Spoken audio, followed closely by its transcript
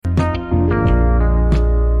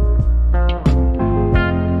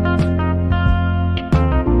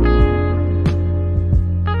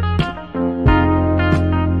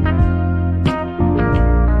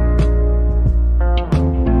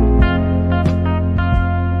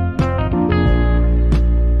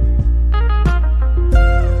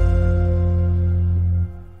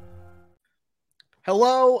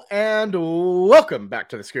Hello and welcome back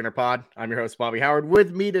to the Schooner Pod. I'm your host, Bobby Howard.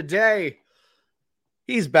 With me today,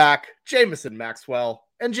 he's back, Jameson Maxwell.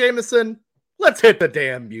 And Jameson, let's hit the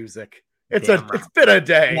damn music. It's been a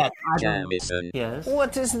day. Yeah, Jamison. Yes.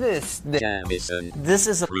 What is this? Jamison. This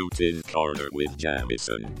is a Fruited corner with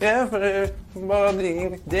Jamison.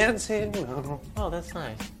 Everybody dancing. Oh, that's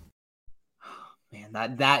nice. Man,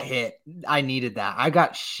 that hit. I needed that. I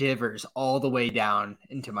got shivers all the way down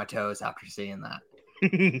into my toes after seeing that.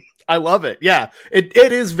 I love it. Yeah, it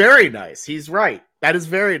is very nice. He's right. That is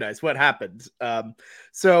very nice. What happened?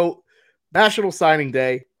 So National Signing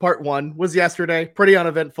Day, part 1 was yesterday. Pretty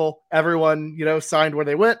uneventful. Everyone, signed where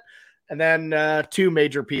they went. And then 2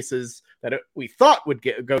 major pieces that we thought would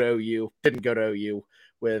go to OU, didn't go to OU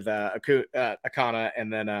with Akana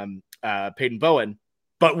and then Peyton Bowen.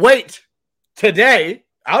 But wait, today,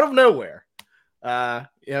 out of nowhere, there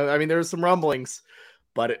was some rumblings,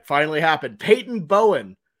 but it finally happened. Peyton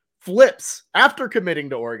Bowen flips after committing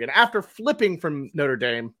to Oregon, after flipping from Notre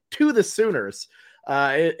Dame to the Sooners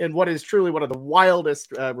in what is truly one of the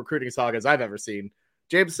wildest recruiting sagas I've ever seen.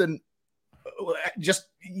 Jameson, just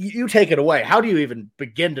you take it away. How do you even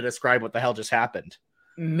begin to describe what the hell just happened?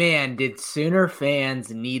 Man, did Sooner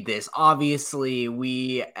fans need this? Obviously,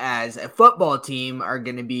 we as a football team are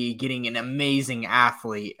going to be getting an amazing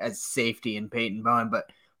athlete as safety in Peyton Bowen,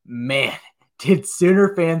 but man, did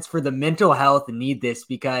Sooner fans for the mental health need this?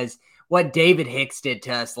 Because what David Hicks did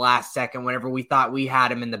to us last second whenever we thought we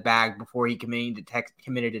had him in the bag before he committed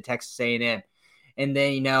to Texas A&M. And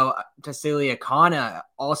then, Tassili Akana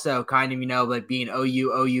also kind of, like being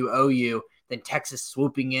OU, then Texas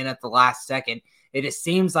swooping in at the last second. It just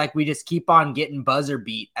seems like we just keep on getting buzzer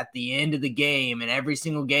beat at the end of the game and every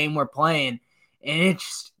single game we're playing. And it's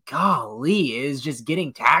just, golly, it is just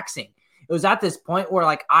getting taxing. It was at this point where,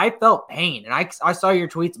 like, I felt pain. And I saw your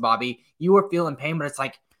tweets, Bobby. You were feeling pain, but it's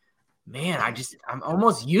like, man, I'm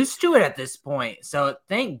almost used to it at this point. So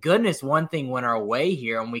thank goodness one thing went our way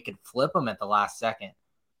here and we could flip them at the last second.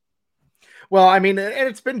 Well, I mean, and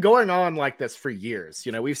it's been going on like this for years.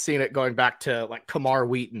 We've seen it going back to like Kamar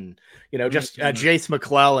Wheaton, just Jace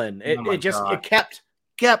McClellan. It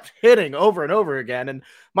kept hitting over and over again. And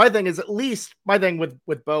my thing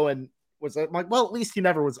with Bowen was like, well, at least he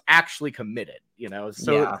never was actually committed,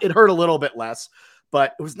 so It hurt a little bit less,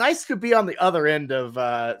 but it was nice to be on the other end of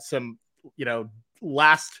some,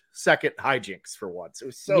 last second hijinks for once. It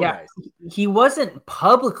was so nice. He wasn't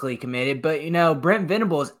publicly committed, but Brent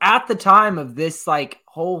Venables at the time of this like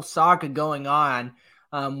whole saga going on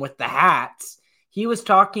with the hats, he was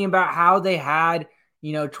talking about how they had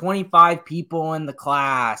 25 people in the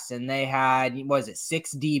class and they had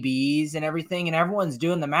 6 DBs and everything, and everyone's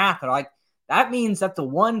doing the math. They're like, that means that the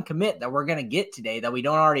one commit that we're going to get today that we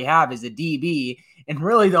don't already have is a DB, and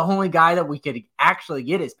really the only guy that we could actually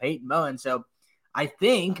get is Peyton Bowen. So I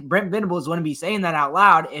think Brent Venables wouldn't be saying that out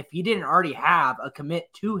loud if he didn't already have a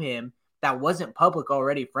commit to him that wasn't public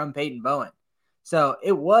already from Peyton Bowen. So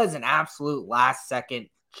it was an absolute last second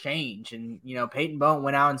change. And, Peyton Bowen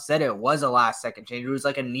went out and said it was a last second change. It was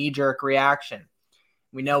like a knee-jerk reaction.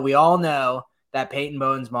 We all know that Peyton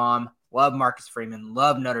Bowen's mom loved Marcus Freeman,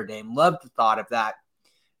 loved Notre Dame, loved the thought of that.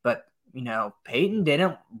 But, Peyton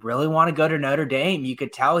didn't really want to go to Notre Dame. You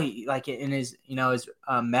could tell he, like in his, his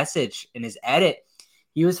message, in his edit,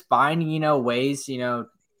 he was finding, ways,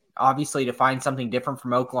 obviously to find something different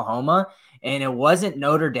from Oklahoma. And it wasn't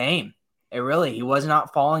Notre Dame. He was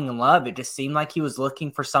not falling in love. It just seemed like he was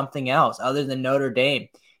looking for something else other than Notre Dame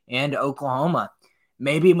and Oklahoma.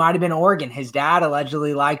 Maybe it might have been Oregon. His dad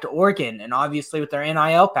allegedly liked Oregon. And obviously with their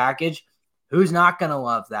NIL package, who's not going to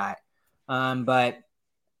love that? But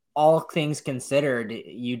all things considered,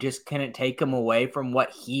 you just couldn't take him away from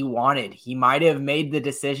what he wanted. He might have made the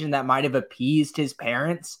decision that might have appeased his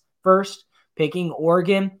parents first, picking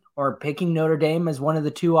Oregon or picking Notre Dame as one of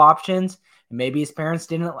the 2 options. Maybe his parents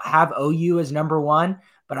didn't have OU as number 1,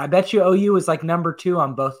 but I bet you OU is like number 2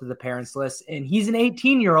 on both of the parents' lists. And he's an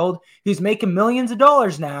 18-year-old who's making millions of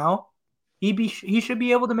dollars now. He should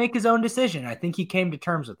be able to make his own decision. I think he came to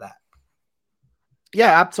terms with that.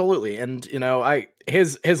 Yeah, absolutely. And,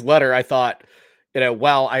 his letter, I thought,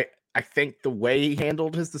 I think the way he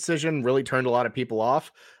handled his decision really turned a lot of people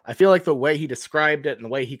off. I feel like the way he described it and the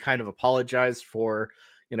way he kind of apologized for,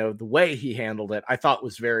 the way he handled it, I thought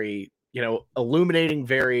was very, illuminating,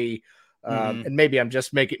 very, and maybe I'm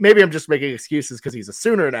just making excuses because he's a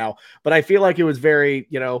Sooner now, but I feel like it was very,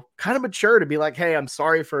 kind of mature to be like, hey, I'm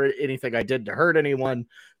sorry for anything I did to hurt anyone.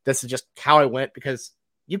 This is just how I went, because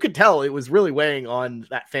you could tell it was really weighing on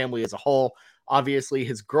that family as a whole. Obviously,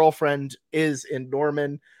 his girlfriend is in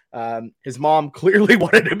Norman. His mom clearly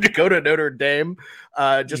wanted him to go to Notre Dame,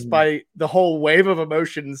 just by the whole wave of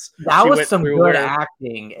emotions. That she was went some through good where,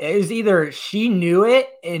 acting. It was either she knew it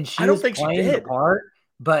and I she don't was think she playing the did. part,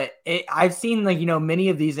 but I've seen many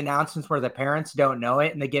of these announcements where the parents don't know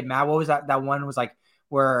it and they get mad. What was that? That one was like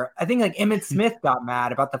where I think like Emmitt Smith got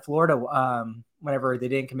mad about the Florida, whenever they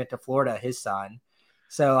didn't commit to Florida, his son.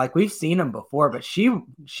 So like we've seen him before, but she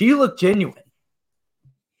looked genuine.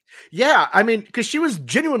 Yeah, I mean, because she was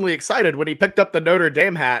genuinely excited when he picked up the Notre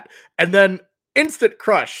Dame hat, and then instant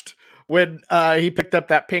crushed when he picked up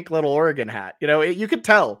that pink little Oregon hat. You could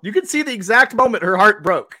tell, you could see the exact moment her heart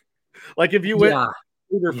broke. Like if you went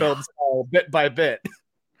through their film style bit by bit.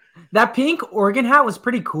 That pink Oregon hat was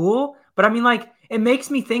pretty cool, but I mean, like, it makes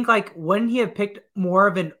me think, like, wouldn't he have picked more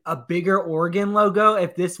of a bigger Oregon logo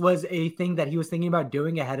if this was a thing that he was thinking about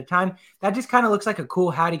doing ahead of time? That just kind of looks like a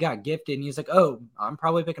cool hat he got gifted, and he's like, oh, I'm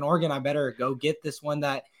probably picking Oregon. I better go get this one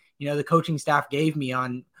that, the coaching staff gave me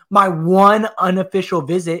on my one unofficial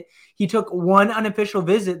visit. He took one unofficial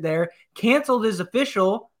visit there, canceled his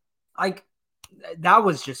official. Like, that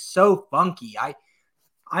was just so funky. I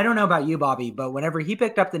don't know about you, Bobby, but whenever he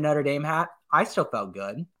picked up the Notre Dame hat, I still felt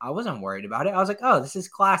good. I wasn't worried about it. I was like, oh, this is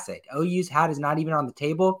classic. OU's hat is not even on the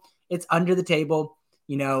table. It's under the table.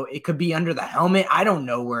 It could be under the helmet. I don't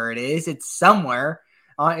know where it is. It's somewhere.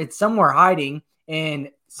 It's somewhere hiding. And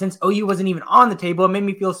since OU wasn't even on the table, it made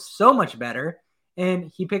me feel so much better.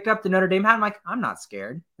 And he picked up the Notre Dame hat. I'm like, I'm not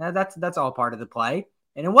scared. That's all part of the play.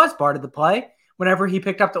 And it was part of the play. Whenever he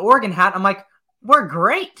picked up the Oregon hat, I'm like, we're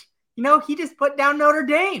great. He just put down Notre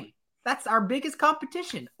Dame. That's our biggest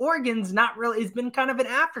competition. Oregon's not really, it's been kind of an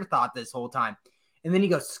afterthought this whole time. And then he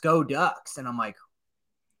goes, Sco Ducks. And I'm like,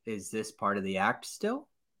 is this part of the act still?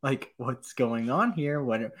 Like, what's going on here?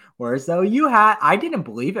 Where's the OU hat? I didn't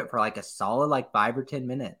believe it for like a solid 5 or 10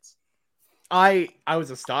 minutes. I was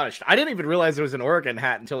astonished. I didn't even realize it was an Oregon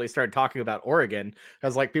hat until he started talking about Oregon.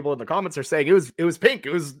 Because people in the comments are saying it was pink.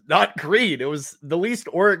 It was not green. It was the least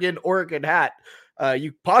Oregon hat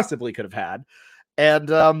you possibly could have had.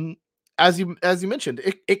 And as you mentioned,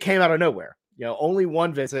 it came out of nowhere. Only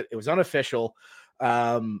one visit. It was unofficial.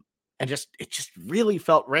 And it just really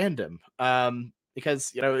felt random.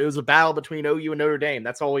 Because it was a battle between OU and Notre Dame.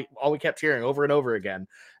 That's all we kept hearing over and over again.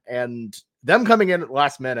 And them coming in at the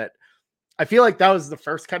last minute, I feel like that was the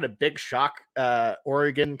first kind of big shock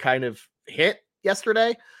Oregon kind of hit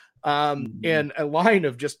yesterday. In a line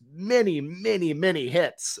of just many, many, many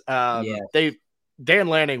hits. Dan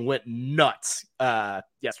Lanning went nuts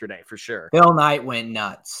yesterday for sure. Phil Knight went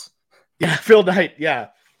nuts. Yeah, Phil Knight. Yeah,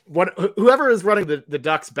 whoever is running the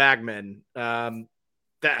Ducks bagman. It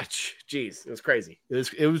was crazy.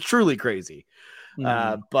 It was truly crazy.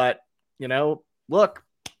 But look,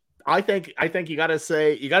 I think you got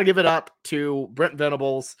to give it up to Brent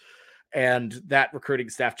Venables and that recruiting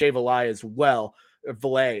staff, Jay Valai as well.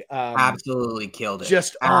 Valet absolutely killed it.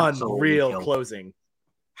 Just unreal closing.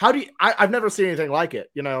 I've never seen anything like it.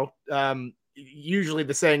 Usually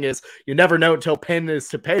the saying is you never know until pen is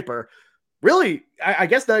to paper. Really, I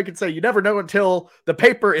guess that I could say you never know until the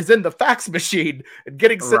paper is in the fax machine and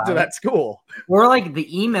getting sent to that school. Or like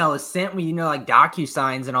the email is sent with, like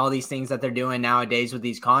DocuSigns and all these things that they're doing nowadays with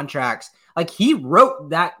these contracts. Like he wrote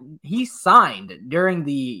that, he signed during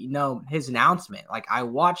the, his announcement. Like I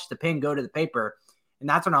watched the pen go to the paper and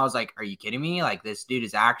that's when I was like, are you kidding me? Like this dude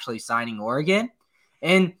is actually signing Oregon.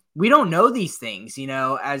 And we don't know these things,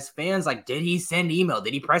 as fans, like, did he send email?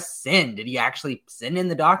 Did he press send? Did he actually send in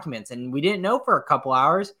the documents? And we didn't know for a couple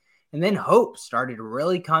hours. And then hope started to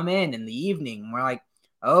really come in the evening. We're like,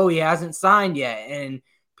 oh, he hasn't signed yet. And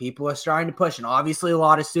people are starting to push. And obviously a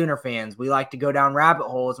lot of Sooner fans, we like to go down rabbit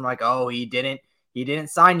holes. And we're like, oh, he didn't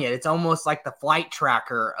sign yet. It's almost like the flight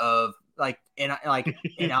tracker of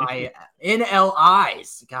NLIs.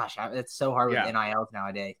 Gosh, it's so hard with NILs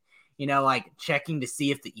nowadays. Like checking to see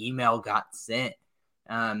if the email got sent.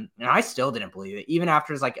 And I still didn't believe it. Even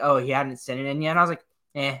after it's like, oh, he hadn't sent it in yet. And I was like,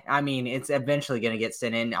 I mean, it's eventually going to get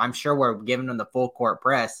sent in. I'm sure we're giving him the full court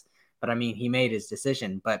press, but I mean, he made his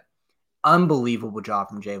decision. But unbelievable job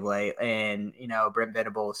from Jay Blay and, Brent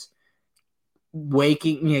Venables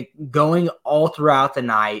going all throughout the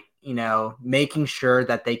night, making sure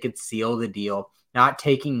that they could seal the deal, not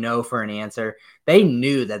taking no for an answer. They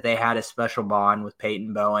knew that they had a special bond with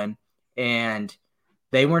Peyton Bowen. And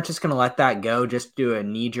they weren't just going to let that go, just do a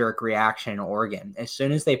knee-jerk reaction in Oregon. As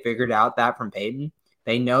soon as they figured out that from Peyton,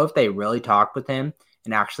 they know if they really talked with him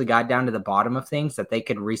and actually got down to the bottom of things that they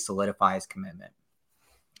could re-solidify his commitment.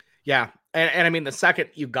 Yeah. And I mean, the second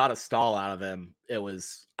you got a stall out of him, it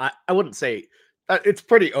was, I wouldn't say it's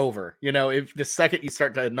pretty over, if the second you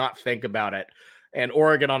start to not think about it, And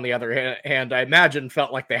Oregon, on the other hand, I imagine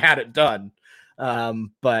felt like they had it done.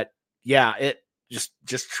 But yeah, it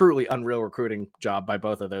just truly unreal recruiting job by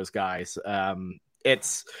both of those guys.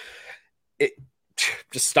 It's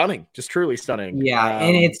just stunning, just truly stunning. Yeah,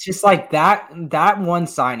 and it's just like that one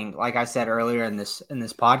signing, like I said earlier in this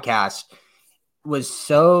podcast, was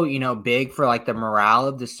so, big for like the morale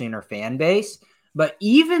of the Sooner fan base. But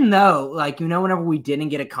even though, like, whenever we didn't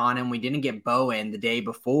get a Conan, we didn't get Bowen the day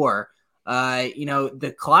before,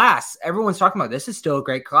 the class, everyone's talking about this is still a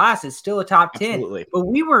great class. It's still a top 10. Absolutely. But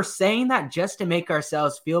we were saying that just to make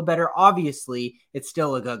ourselves feel better. Obviously, it's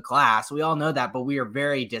still a good class. We all know that, but we are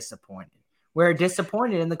very disappointed. We're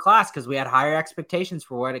disappointed in the class because we had higher expectations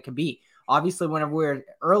for what it could be. Obviously, whenever we were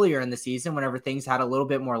earlier in the season, whenever things had a little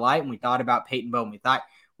bit more light and we thought about Peyton Bowen, we thought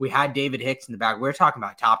we had David Hicks in the back. We were talking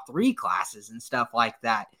about top 3 classes and stuff like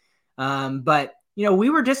that. But, we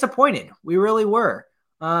were disappointed. We really were.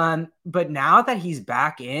 But now that he's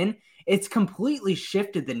back in, it's completely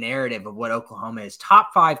shifted the narrative of what Oklahoma is.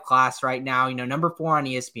 Top 5 class right now, number 4 on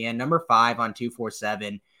ESPN, number 5 on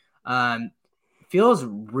 247. Feels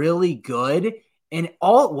really good. And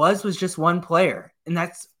all it was just one player. And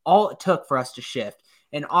that's all it took for us to shift.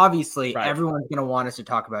 And obviously, Everyone's going to want us to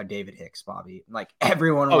talk about David Hicks, Bobby. Like,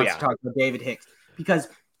 everyone wants to talk about David Hicks. Because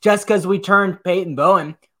just because we turned Peyton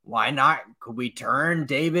Bowen, why not? Could we turn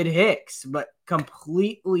David Hicks? But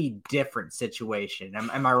completely different situation.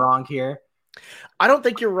 Am I wrong here? I don't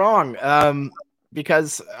think you're wrong.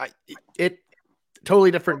 Because it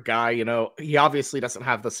totally different guy. He obviously doesn't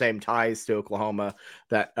have the same ties to Oklahoma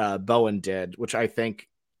that Bowen did, which I think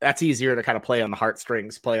that's easier to kind of play on the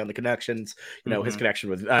heartstrings, play on the connections, his connection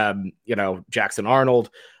with, Jackson Arnold.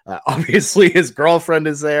 Obviously his girlfriend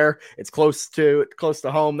is there. It's close to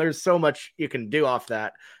home. There's so much you can do off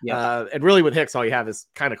that. Yeah. And really with Hicks, all you have is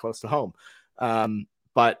kind of close to home.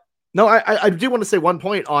 But no, I do want to say one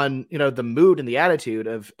point on, the mood and the attitude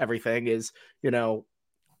of everything is,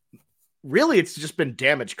 really it's just been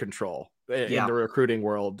damage control in the recruiting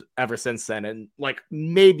world ever since then. And like,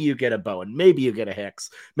 maybe you get a Bowen, maybe you get a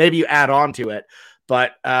Hicks, maybe you add on to it,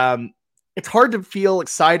 but it's hard to feel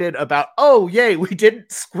excited about, oh yay, we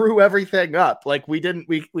didn't screw everything up. Like we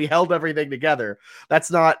held everything together.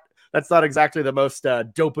 That's not exactly the most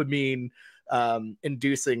dopamine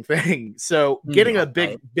inducing thing. So getting a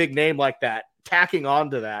big name like that, tacking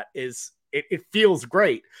onto that it feels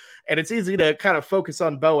great. And it's easy to kind of focus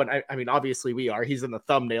on Bowen. I mean, obviously he's in the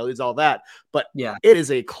thumbnail, he's all that, but it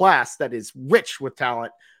is a class that is rich with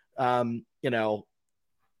talent. The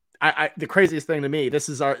craziest thing to me, this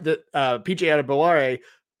is PJ Adebawore.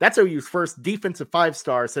 That's OU's first defensive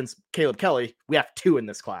 5-star since Caleb Kelly. We have 2 in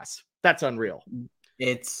this class. That's unreal.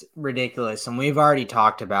 It's ridiculous. And we've already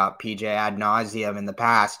talked about PJ ad nauseum in the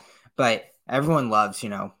past, but everyone loves,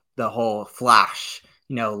 the whole flash,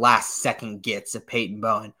 last second gets of Peyton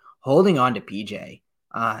Bowen. Holding on to PJ,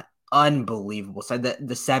 unbelievable. So the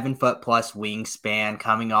 7-foot+ wingspan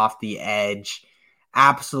coming off the edge,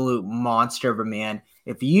 absolute monster of a man.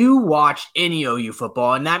 If you watched any OU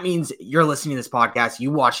football, and that means you're listening to this podcast,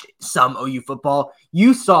 you watched some OU football,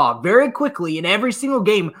 you saw very quickly in every single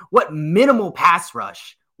game what minimal pass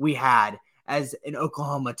rush we had as an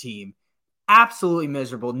Oklahoma team. Absolutely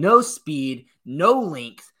miserable. No speed, no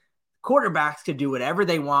length. Quarterbacks could do whatever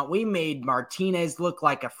they want. We made Martinez look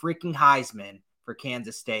like a freaking Heisman for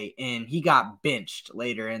Kansas State, and he got benched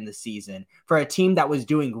later in the season for a team that was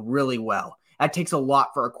doing really well. That takes a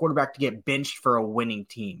lot for a quarterback to get benched for a winning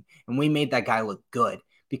team, and we made that guy look good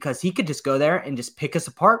because he could just go there and just pick us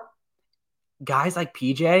apart. Guys like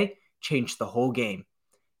PJ changed the whole game.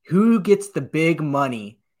 Who gets the big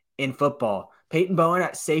money in football? Peyton Bowen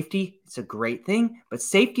at safety, it's a great thing, but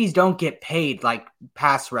safeties don't get paid like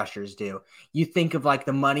pass rushers do. You think of like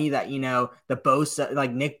the money that, the Bosa,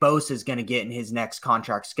 like Nick Bosa is going to get in his next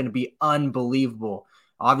contract. It's going to be unbelievable.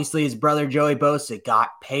 Obviously, his brother Joey Bosa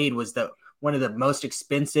got paid, was one of the most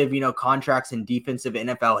expensive, contracts in defensive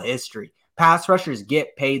NFL history. Pass rushers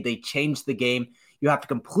get paid. They change the game. You have to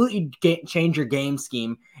completely change your game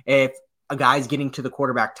scheme if a guy's getting to the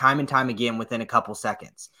quarterback time and time again within a couple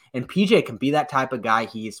seconds. And PJ can be that type of guy.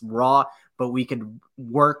 He's raw, but we could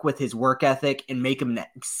work with his work ethic and make him an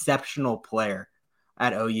exceptional player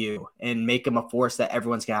at OU and make him a force that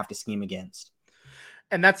everyone's going to have to scheme against.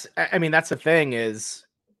 And that's the thing is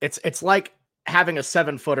it's like having a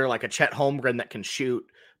 7-footer like a Chet Holmgren that can shoot,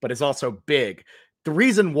 but is also big. the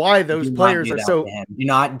reason why those Do not players do are that so. to him. Do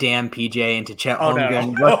not damn PJ into Chet Oh no,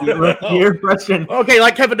 Holmgren. no. What's your impression? Okay,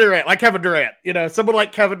 like Kevin Durant. Someone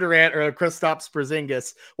like Kevin Durant or Kristaps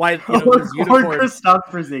Porzingis. Why those unicorns? Kristaps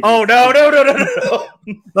Porzingis. Oh no.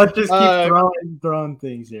 Let's just keep throwing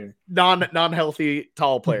things here. Non-healthy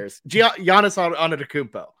tall players. Giannis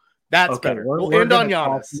Antetokounmpo. That's okay, better. We'll end on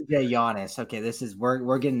Giannis. Giannis. Okay, this is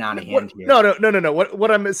we're getting out of hand here. No.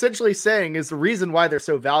 What I'm essentially saying is the reason why they're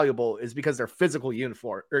so valuable is because they're physical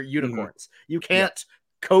unicorns. Mm-hmm. You can't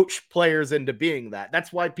coach players into being that.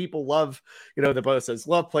 That's why people love, the Bosas,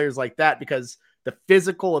 love players like that, because the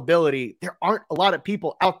physical ability, there aren't a lot of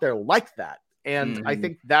people out there like that. And I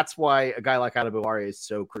think that's why a guy like Adebawari is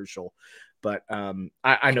so crucial. But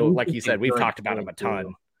I know, like you said, we've talked about him a ton.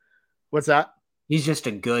 Too. What's that? He's just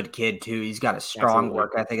a good kid too. He's got a strong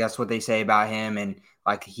work ethic. That's what they say about him. And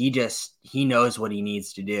like, he knows what he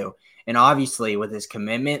needs to do. And obviously with his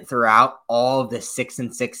commitment throughout all of the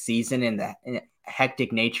 6-6 season and the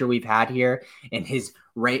hectic nature we've had here, and his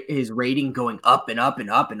rating going up and up and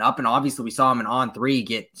up and up. And obviously we saw him in On3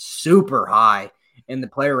 get super high in the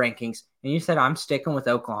player rankings. And you said, I'm sticking with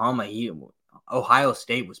Oklahoma. Ohio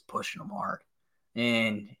State was pushing him hard.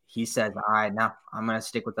 And he says, all right, now I'm going to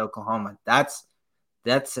stick with Oklahoma. That's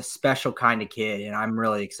a special kind of kid, and I'm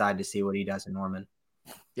really excited to see what he does in Norman.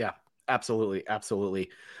 Yeah, absolutely.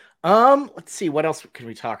 Let's see, what else can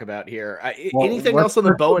we talk about here? Anything else on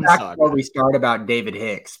the Bowen saga? Before we start about David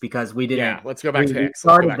Hicks, because we didn't. Yeah, let's go back to Hicks.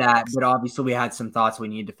 Started that, but obviously we had some thoughts we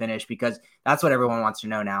need to finish, because that's what everyone wants to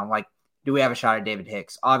know now. Like, do we have a shot at David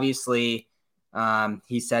Hicks? Obviously,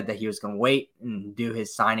 he said that he was going to wait and do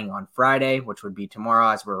his signing on Friday, which would be tomorrow,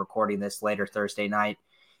 as we're recording this later Thursday night.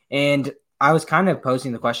 And I was kind of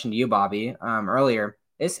posing the question to you, Bobby, earlier.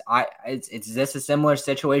 Is this a similar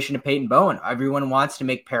situation to Peyton Bowen? Everyone wants to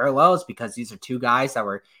make parallels because these are two guys that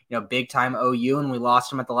were, big time OU, and we lost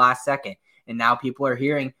them at the last second. And now people are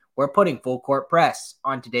hearing we're putting full court press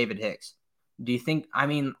onto David Hicks. Do you think?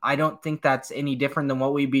 I don't think that's any different than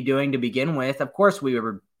what we'd be doing to begin with. Of course, we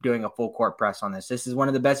were doing a full court press on this. This is one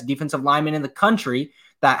of the best defensive linemen in the country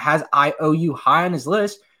that has IOU high on his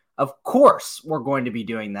list. Of course, we're going to be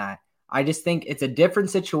doing that. I just think it's a different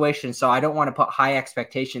situation, so I don't want to put high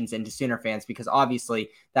expectations into Sooner fans, because obviously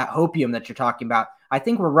that hopium that you're talking about, I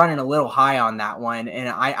think we're running a little high on that one, and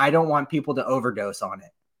I don't want people to overdose on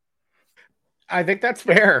it. I think that's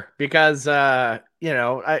fair, because, and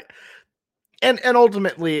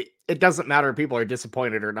ultimately it doesn't matter if people are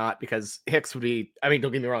disappointed or not, because Hicks would be, don't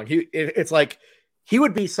get me wrong, it's like he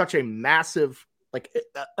would be such a massive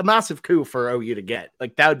coup for OU to get.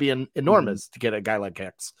 Like, that would be enormous to get a guy like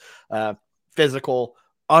Hicks. Physical,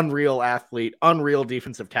 unreal athlete, unreal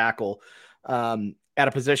defensive tackle, at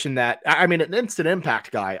a position that, an instant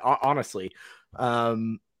impact guy, honestly.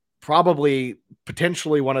 Probably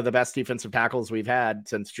potentially one of the best defensive tackles we've had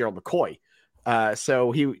since Gerald McCoy.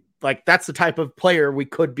 So that's the type of player we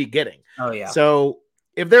could be getting. Oh yeah. So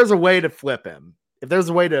if there's a way to flip him, if there's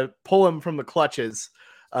a way to pull him from the clutches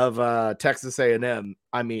of Texas A&M,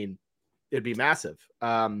 it'd be massive.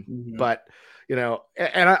 But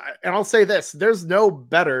and I'll say this: there's no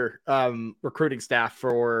better recruiting staff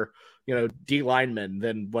for D linemen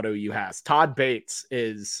than what OU has. Todd Bates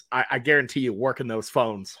is, I guarantee you, working those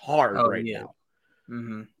phones hard now.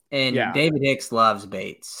 Mm-hmm. And yeah. David Hicks loves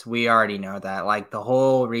Bates. We already know that. Like, the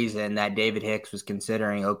whole reason that David Hicks was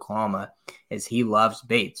considering Oklahoma is he loves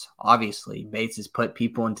Bates. Obviously, Bates has put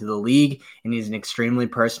people into the league, and he's an extremely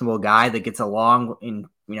personable guy that gets along, and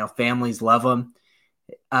families love him.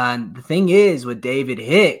 The thing is with David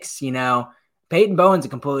Hicks, Peyton Bowen's a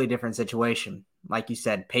completely different situation. Like you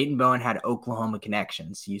said, Peyton Bowen had Oklahoma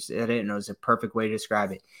connections. You said it, and it was a perfect way to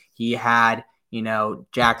describe it. He had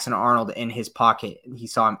Jackson Arnold in his pocket. He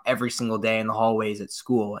saw him every single day in the hallways at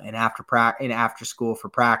school and after school for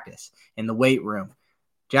practice in the weight room.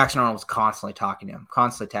 Jackson Arnold was constantly talking to him,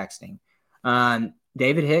 constantly texting.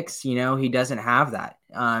 David Hicks, he doesn't have that.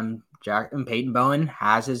 Peyton Bowen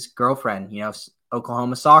has his girlfriend,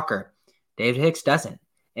 Oklahoma soccer. David Hicks doesn't.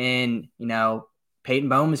 And, Peyton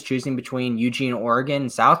Bowen was choosing between Eugene, Oregon,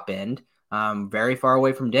 and South Bend, very far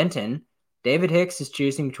away from Denton. David Hicks is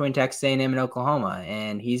choosing between Texas A&M and Oklahoma,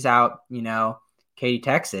 and he's out, Katy,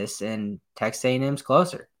 Texas, and Texas A&M's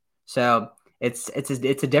closer. So it's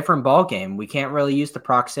a different ball game. We can't really use the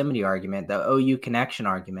proximity argument, the OU connection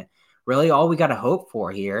argument. Really, all we got to hope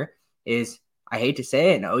for here is, I hate to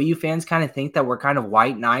say it, and OU fans kind of think that we're kind of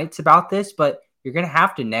white knights about this, but you're going to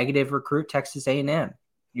have to negative recruit Texas A&M.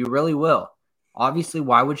 You really will. Obviously,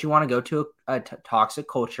 why would you want to go to a toxic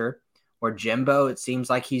culture where Jimbo, it seems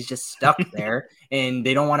like he's just stuck there and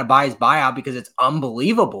they don't want to buy his buyout because it's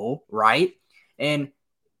unbelievable, right? And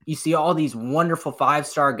you see all these wonderful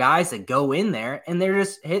 5-star guys that go in there, and they're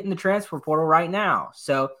just hitting the transfer portal right now.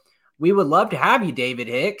 So we would love to have you, David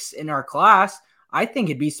Hicks, in our class. I think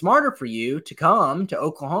it'd be smarter for you to come to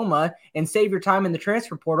Oklahoma and save your time in the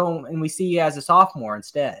transfer portal, and we see you as a sophomore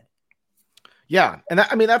instead. Yeah, and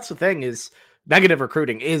that's the thing is negative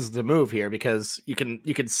recruiting is the move here, because you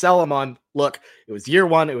can sell them on, look, it was year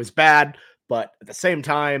one, it was bad, but at the same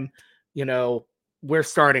time, we're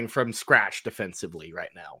starting from scratch defensively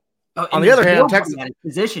right now. On the other hand, Texas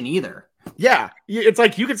position either. Yeah, it's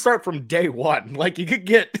like you could start from day one. Like you could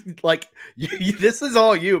get this is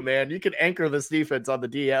all you, man. You can anchor this defense on the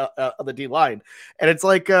D line, and it's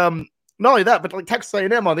like not only that, but like Texas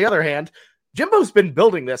A&M on the other hand, Jimbo's been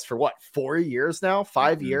building this for 4 years now,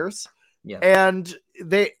 5 years, yeah, and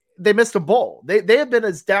they missed a bowl. They have been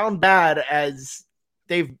as down bad as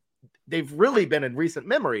they've really been in recent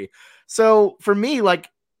memory. So for me, like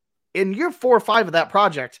in year 4 or 5 of that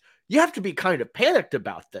project, you have to be kind of panicked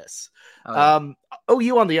about this. OU,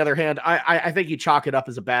 on the other hand, I think you chalk it up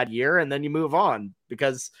as a bad year and then you move on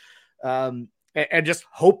because and just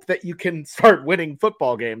hope that you can start winning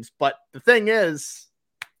football games. But the thing is,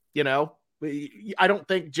 I don't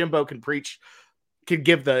think Jimbo can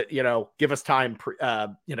give us time,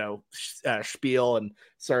 spiel and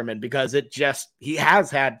sermon, because he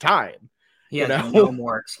has had time. He has no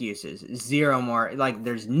more excuses, zero more. Like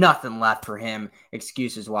there's nothing left for him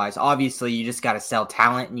excuses wise. Obviously, you just got to sell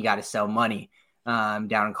talent and you got to sell money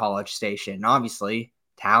down in College Station. And obviously,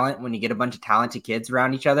 talent, when you get a bunch of talented kids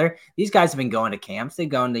around each other, these guys have been going to camps. They've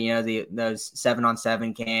gone to those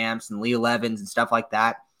 7-on-7 camps and Lee 11s and stuff like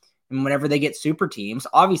that. And whenever they get super teams,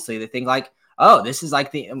 obviously they think like, oh, this is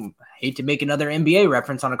like I hate to make another NBA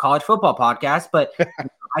reference on a college football podcast, but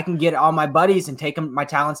I can get all my buddies and take my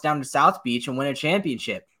talents down to South Beach and win a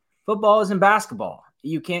championship. Football isn't basketball.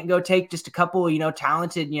 You can't go take just a couple,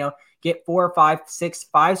 talented, get 4 or 5, 6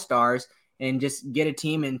 5-stars and just get a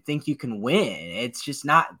team and think you can win. It's just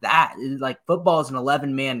not that. It's like football is an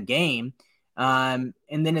 11-man game. And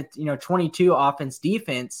then it's, 22 offense,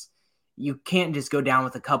 defense. You can't just go down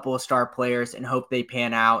with a couple of star players and hope they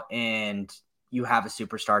pan out and you have a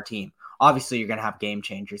superstar team. Obviously, you're going to have game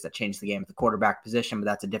changers that change the game at the quarterback position, but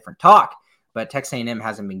that's a different talk. But Texas A&M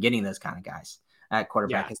hasn't been getting those kind of guys at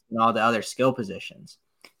quarterback. It's been all the other skill positions.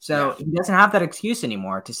 So he doesn't have that excuse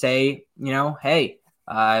anymore to say, hey,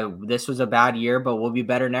 this was a bad year, but we'll be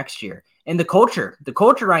better next year. And the culture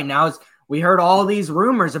right now is, we heard all these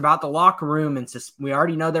rumors about the locker room, and we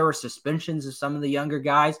already know there were suspensions of some of the younger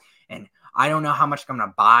guys. And I don't know how much I'm going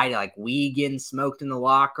to buy to like weed getting smoked in the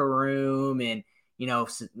locker room and,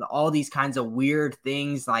 all these kinds of weird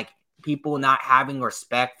things, like people not having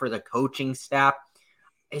respect for the coaching staff.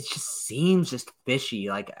 It just seems just fishy.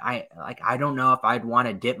 I don't know if I'd want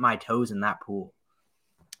to dip my toes in that pool.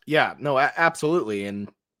 Yeah, no, absolutely. And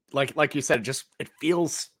like you said, it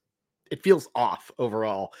feels off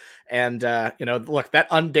overall. And look, that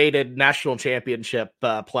undated national championship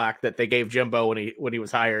plaque that they gave Jimbo when he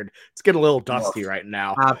was hired, it's getting a little dusty right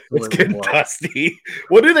now. Absolutely. It's getting dusty.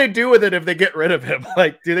 What do they do with it if they get rid of him?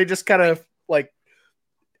 Like, do they just kind of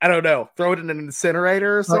I don't know, throw it in an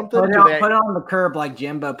incinerator or something? Put it on the curb like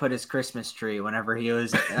Jimbo put his Christmas tree whenever he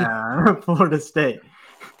was at Florida State.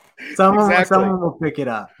 Someone will pick it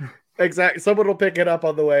up. Exactly. Someone will pick it up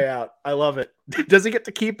on the way out. I love it. Does he get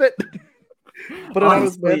to keep it? Put it on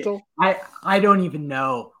his mantle? I don't even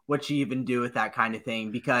know what you even do with that kind of thing,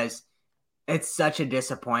 because it's such a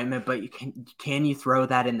disappointment, but can you throw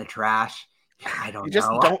that in the trash? I don't know. You just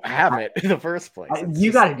don't have it in the first place.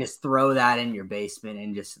 You got to just throw that in your basement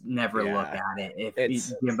and just never look at it.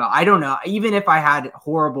 I don't know. Even if I had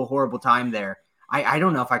horrible time there, I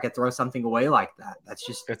don't know if I could throw something away like that.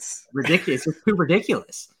 It's ridiculous. It's too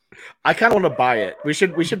ridiculous. I kind of want to buy it. We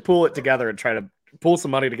should pull it together and try to pull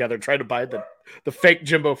some money together and try to buy the fake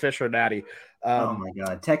Jimbo Fisher natty. Oh my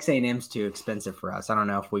God, Texas A&M's too expensive for us. I don't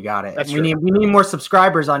know if we got it. We need more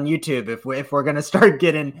subscribers on YouTube if we're gonna start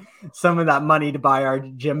getting some of that money to buy our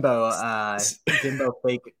Jimbo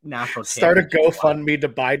fake national. Start a GoFundMe to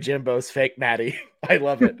buy Jimbo's fake natty. I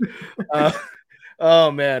love it.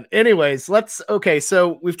 Oh man. Anyways,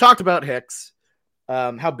 so we've talked about Hicks.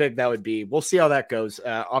 How big that would be. We'll see how that goes.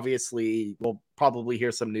 Obviously, we'll probably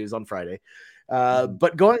hear some news on Friday.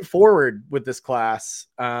 But going forward with this class,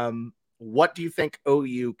 what do you think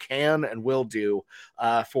OU can and will do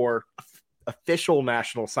for official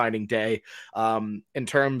National Signing Day in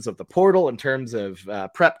terms of the portal, in terms of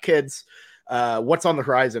prep kids? What's on the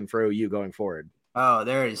horizon for OU going forward? Oh,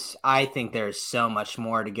 I think there's so much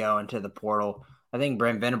more to go into the portal. I think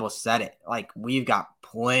Brent Venables said it. Like, we've got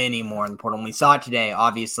plenty more in the portal. And we saw it today,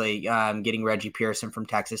 obviously, getting Reggie Pearson from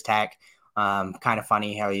Texas Tech. Kind of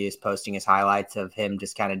funny how he is posting his highlights of him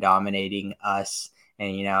just kind of dominating us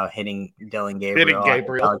and, hitting Dylan Gabriel. That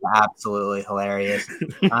was absolutely hilarious.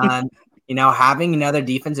 Having another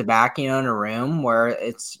defensive back, in a room where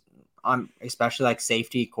it's especially like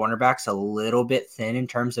safety cornerbacks a little bit thin in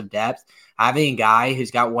terms of depth. Having a guy who's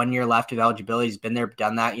got 1 year left of eligibility, he's been there,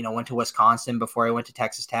 done that, went to Wisconsin before he went to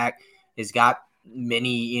Texas Tech. He's got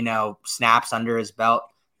many, snaps under his belt.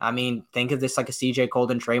 I mean, think of this like a CJ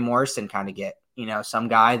Colton, Trey Morrison kind of get, some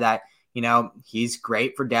guy that, he's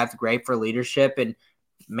great for depth, great for leadership. And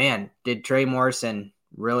man, did Trey Morrison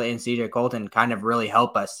really and CJ Colton kind of really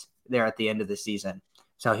help us there at the end of the season.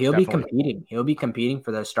 So he'll be competing. He'll be competing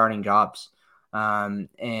for those starting jobs. And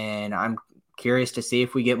I'm curious to see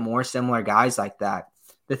if we get more similar guys like that.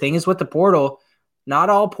 The thing is with the portal,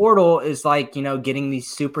 not all portal is like, getting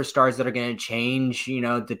these superstars that are going to change,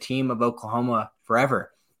 the team of Oklahoma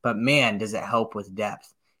forever. But man, does it help with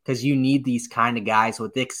depth, because you need these kind of guys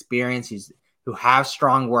with experience who have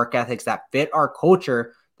strong work ethics that fit our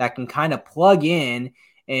culture, that can kind of plug in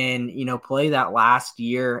and, play that last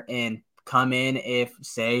year and come in if,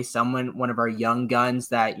 say, one of our young guns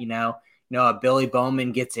that, a Billy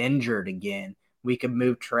Bowman gets injured again. We can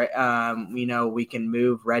move, we can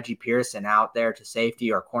move Reggie Pearson out there to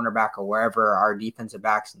safety or cornerback or wherever our defensive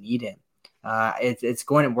backs need him.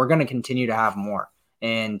 We're going to continue to have more.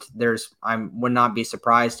 And I would not be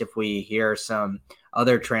surprised if we hear some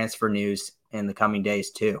other transfer news in the coming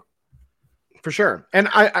days too. For sure. And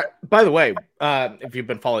I by the way, if you've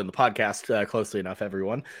been following the podcast closely enough,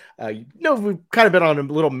 everyone, we've kind of been on a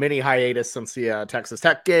little mini hiatus since the Texas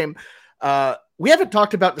Tech game. We haven't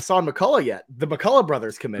talked about Deshaun McCullough yet. The McCullough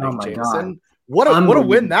brothers committing, Jameson. What a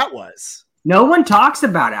win that was. No one talks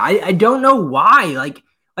about it. I don't know why. Like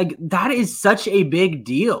that is such a big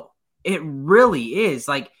deal. It really is.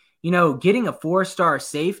 Getting a 4-star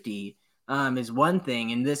safety is one thing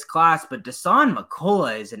in this class, but Deshaun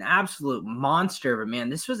McCullough is an absolute monster. But man,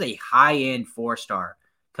 this was a high-end 4-star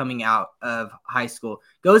coming out of high school.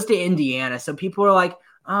 Goes to Indiana. So people are like,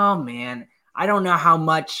 oh man, I don't know how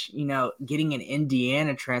much, getting an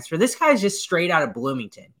Indiana transfer. This guy's just straight out of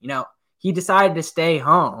Bloomington. He decided to stay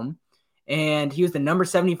home, and he was the number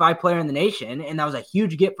 75 player in the nation, and that was a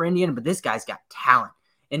huge get for Indiana, but this guy's got talent.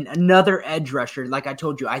 And another edge rusher, like I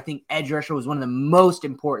told you, I think edge rusher was one of the most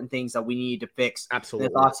important things that we need to fix this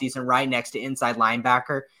offseason, right next to inside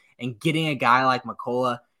linebacker. And getting a guy like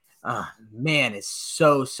McCullough, man, is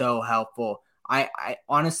so, so helpful. I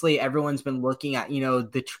honestly, everyone's been looking at,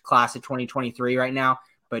 the class of 2023 right now,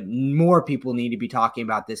 but more people need to be talking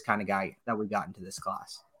about this kind of guy that we got into this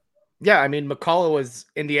class. Yeah, I mean, McCullough was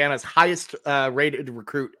Indiana's highest rated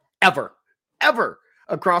recruit ever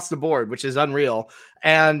across the board, which is unreal.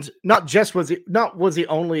 And not was he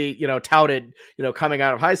only, touted, coming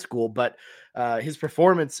out of high school, but his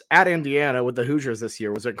performance at Indiana with the Hoosiers this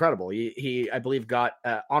year was incredible. He I believe, got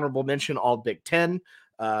honorable mention all Big Ten.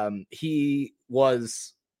 He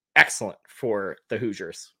was excellent for the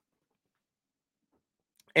Hoosiers.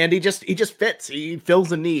 And he just fits. He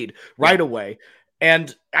fills a need right away.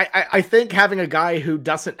 And I think having a guy who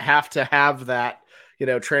doesn't have to have that,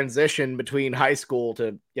 transition between high school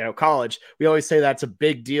to, college, we always say that's a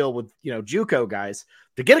big deal with, JUCO guys.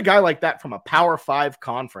 To get a guy like that from a Power 5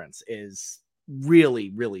 conference is really,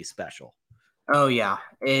 really special. Oh yeah.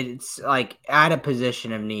 It's like at a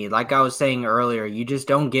position of need. Like I was saying earlier, you just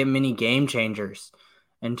don't get many game changers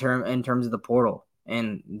in terms of the portal.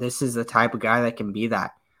 And this is the type of guy that can be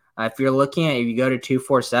that. If you go to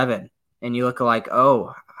 247 and you look like,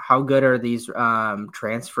 oh, how good are these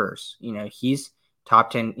transfers? He's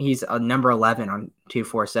top 10. He's a number 11 on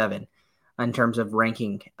 247 in terms of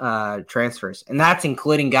ranking transfers. And that's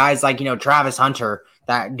including guys like, Travis Hunter.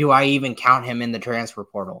 That do I even count him in the transfer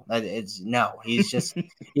portal? No, he's just,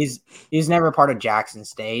 he's never part of Jackson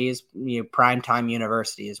State. He's, Primetime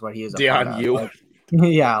University is what he was.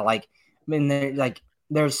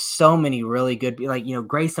 There's so many really good,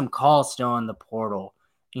 Grayson Call still in the portal,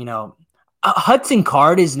 Hudson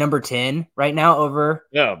Card is number 10 right now over.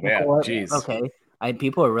 Oh man. Jeez. Okay.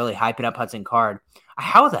 People are really hyping up Hudson Card.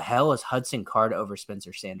 How the hell is Hudson Card over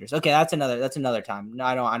Spencer Sanders? Okay, that's another time. No,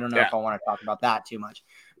 I don't know if I want to talk about that too much.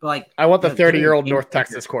 But I want the 30-year-old North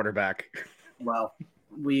Texas quarterback. Well,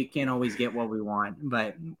 we can't always get what we want,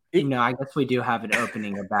 but I guess we do have an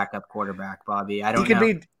opening a backup quarterback, Bobby. I don't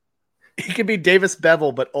know. He could be Davis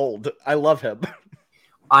Bevel, but old. I love him.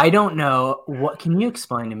 I don't know. What can you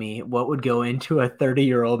explain to me? What would go into a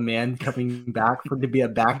 30-year-old man coming back to be a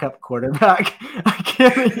backup quarterback? I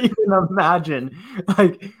can't even imagine.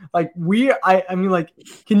 I mean, like,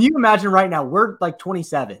 can you imagine right now? We're like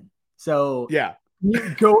 27. So Yeah.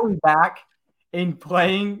 you going back and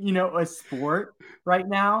playing, a sport right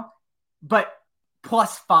now, but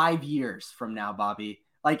plus 5 years from now, Bobby.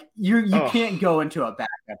 Like you can't go into a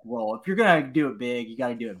backup role. If you're gonna do it big, you got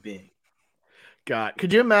to do it big. God,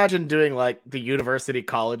 could you imagine doing like the university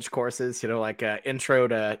college courses? Like intro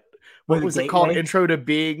to what was it called? Intro to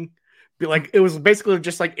being. Like it was basically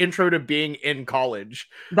just like intro to being in college.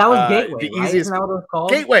 That was Gateway, the right? easiest. Isn't that what it was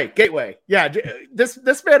called? Gateway. Yeah, this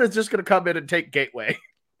man is just going to come in and take Gateway,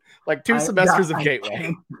 like 2 semesters of Gateway. I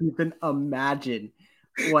can't even imagine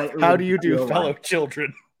what. How do you do, fellow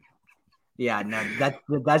children? Yeah, no,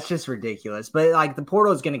 that's just ridiculous. But like the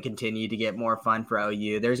portal is going to continue to get more fun for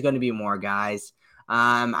OU. There's going to be more guys.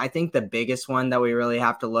 I think the biggest one that we really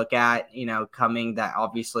have to look at, coming that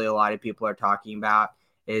obviously a lot of people are talking about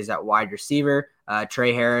is at wide receiver.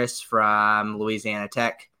 Trey Harris from Louisiana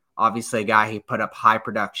Tech, obviously a guy who put up high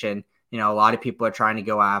production. A lot of people are trying to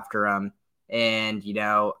go after him. And,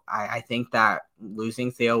 I think that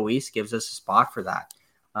losing Theo Weiss gives us a spot for that.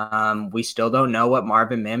 We still don't know what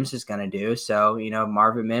Marvin Mims is going to do. So,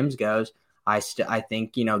 Marvin Mims goes, I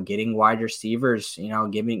think, getting wide receivers,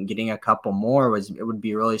 getting a couple more it would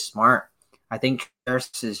be really smart. I think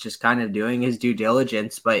Harris is just kind of doing his due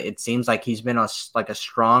diligence, but it seems like he's been a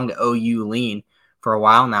strong OU lean for a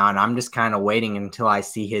while now. And I'm just kind of waiting until I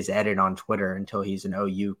see his edit on Twitter until he's an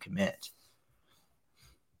OU commit.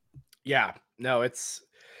 Yeah, no, that's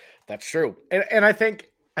true. And I think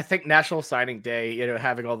National Signing Day,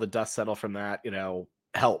 having all the dust settle from that,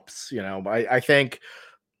 helps, I think,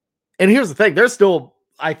 and here's the thing, there's still,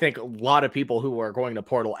 I think, a lot of people who are going to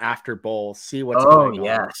portal after bowl, see what's going on.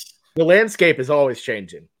 Yes. The landscape is always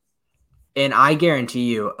changing. And I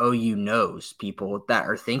guarantee you, OU knows people that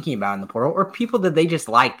are thinking about in the portal or people that they just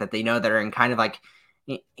like, that they know that are in kind of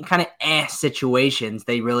situations.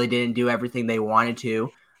 They really didn't do everything they wanted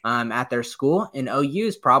to at their school. And OU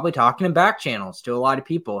is probably talking in back channels to a lot of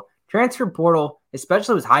people. Transfer portal,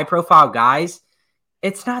 especially with high profile guys,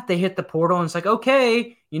 it's not they hit the portal and it's like,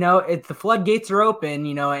 okay, if the floodgates are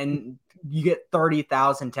open, and you get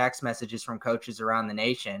 30,000 text messages from coaches around the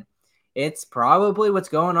nation. It's probably what's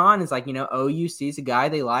going on is like, OU sees a guy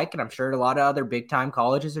they like, and I'm sure a lot of other big time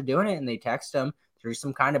colleges are doing it, and they text them through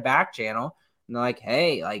some kind of back channel. And they're like,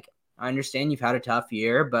 hey, like, I understand you've had a tough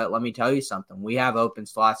year, but let me tell you something. We have open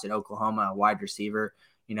slots at Oklahoma, a wide receiver.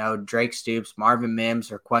 Drake Stoops, Marvin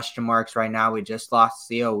Mims are question marks right now. We just lost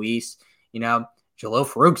Theo Weiss. Jalil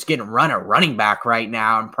Farouk's getting run a running back right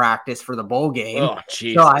now in practice for the bowl game. Oh,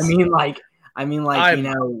 Jesus. So,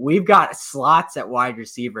 we've got slots at wide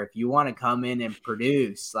receiver. If you want to come in and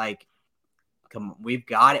produce, we've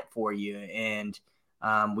got it for you. And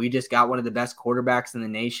we just got one of the best quarterbacks in the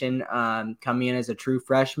nation coming in as a true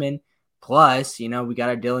freshman. Plus, we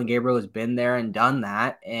got a Dylan Gabriel who's been there and done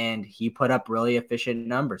that, and he put up really efficient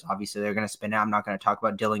numbers. Obviously, they're going to spin out. I'm not going to talk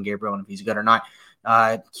about Dylan Gabriel and if he's good or not.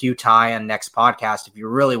 Q Ty on next podcast if you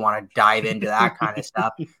really want to dive into that kind of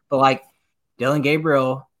stuff. But Dylan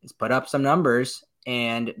Gabriel has put up some numbers,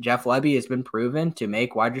 and Jeff Lebby has been proven to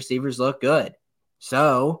make wide receivers look good.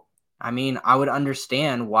 So, I would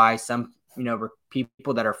understand why some,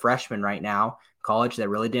 people that are freshmen right now, college, that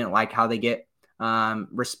really didn't like how they get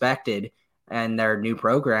respected and their new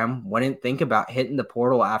program, wouldn't think about hitting the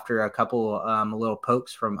portal after a couple little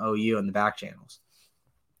pokes from OU in the back channels.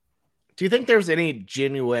 Do you think there's any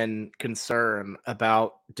genuine concern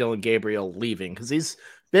about Dylan Gabriel leaving? Because he's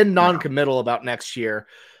been non-committal about next year,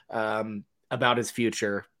 about his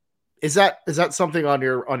future. Is that something on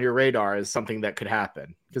your radar as something that could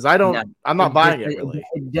happen? Because I'm not buying it really.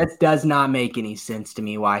 It just does not make any sense to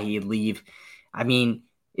me why he'd leave.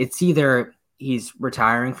 It's either he's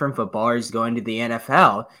retiring from football or he's going to the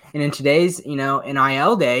NFL. And in today's,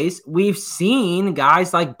 NIL days, we've seen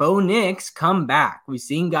guys like Bo Nix come back. We've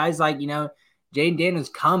seen guys like, Jaden Daniels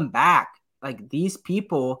come back. Like, these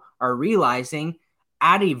people are realizing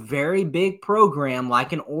at a very big program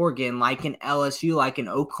like an Oregon, like an LSU, like an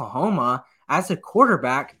Oklahoma, as a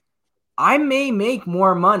quarterback, I may make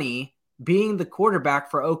more money being the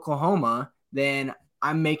quarterback for Oklahoma than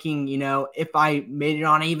I'm making, if I made it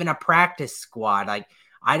on even a practice squad.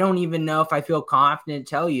 I don't even know if I feel confident to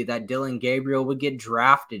tell you that Dylan Gabriel would get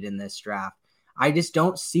drafted in this draft. I just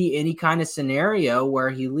don't see any kind of scenario where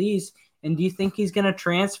he leaves. And do you think he's going to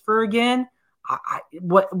transfer again?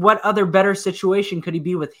 What other better situation could he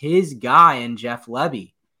be with his guy and Jeff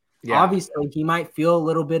Lebby? Obviously, he might feel a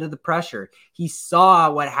little bit of the pressure. He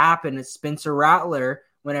saw what happened to Spencer Rattler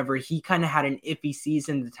whenever he kind of had an iffy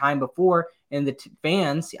season the time before, and the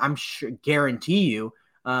fans, I'm sure, guarantee you,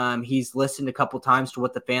 he's listened a couple times to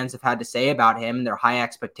what the fans have had to say about him and their high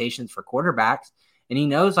expectations for quarterbacks, and he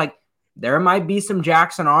knows like there might be some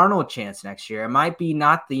Jackson Arnold chance next year. It might be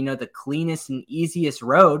not the the cleanest and easiest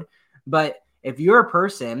road, but if you're a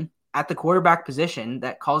person at the quarterback position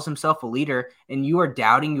that calls himself a leader and you are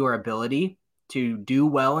doubting your ability to do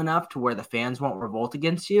well enough to where the fans won't revolt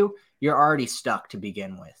against you, you're already stuck to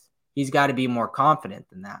begin with. He's got to be more confident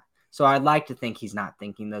than that. So I'd like to think he's not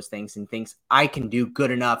thinking those things and thinks I can do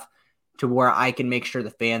good enough to where I can make sure the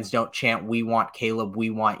fans don't chant, "We want Caleb, we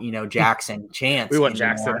want, Jackson," chants. We want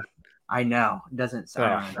anymore. Jackson. I know. It doesn't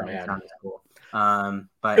sound, sound as cool.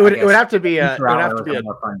 But it would have to be a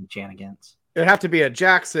more fun to chant against. It'd have to be a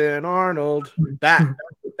Jackson Arnold. That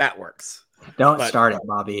works. Don't start it,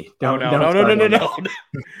 Bobby. No.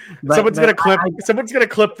 Someone's gonna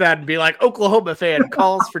clip that and be like, Oklahoma fan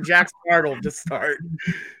calls for Jackson Arnold to start.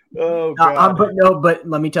 Oh God. But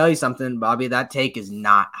let me tell you something, Bobby. That take is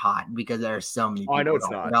not hot because there are so many people. I know it's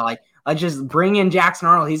not. Like, let's just bring in Jackson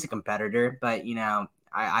Arnold. He's a competitor, but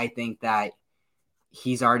I think that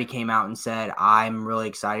he's already came out and said, I'm really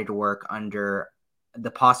excited to work under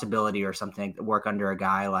the possibility or something, work under a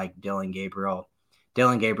guy like Dylan Gabriel.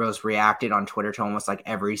 Dylan Gabriel's reacted on Twitter to almost like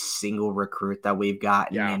every single recruit that we've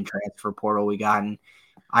gotten in transfer portal we gotten.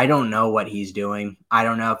 I don't know what he's doing. I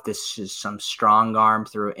don't know if this is some strong arm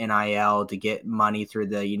through NIL to get money through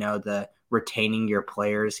the, the retaining your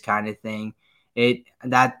players kind of thing.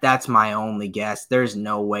 That's my only guess. There's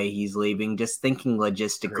no way he's leaving. Just thinking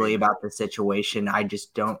logistically about the situation, I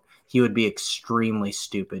just don't. He would be extremely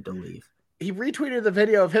stupid to leave. He retweeted the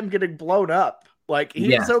video of him getting blown up. Like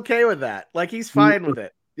he's okay with that. Like he's fine with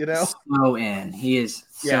it. So in. He is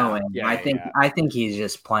so in. I think he's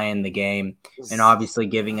just playing the game and obviously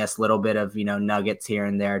giving us a little bit of, nuggets here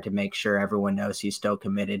and there to make sure everyone knows he's still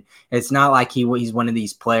committed. It's not like he's one of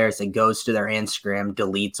these players that goes to their Instagram,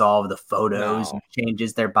 deletes all of the photos, and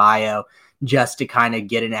changes their bio just to kind of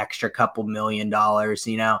get an extra couple $1 million.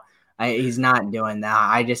 He's not doing that.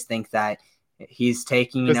 I just think that he's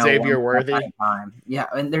taking, Xavier Worthy time. Yeah.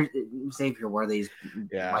 And there's Xavier Worthy's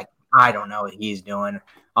like, I don't know what he's doing.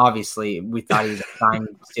 Obviously, we thought he was a signed,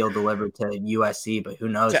 still delivered to USC, but who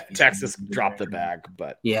knows? Texas dropped the bag,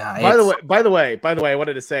 but yeah. By the way, I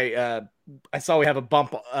wanted to say, I saw we have a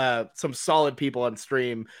bump, some solid people on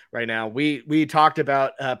stream right now. We talked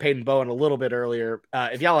about Peyton Bowen a little bit earlier.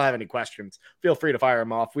 If y'all have any questions, feel free to fire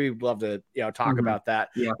them off. We'd love to, talk about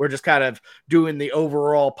that. Yeah. We're just kind of doing the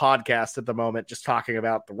overall podcast at the moment, just talking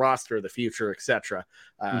about the roster, the future, etc.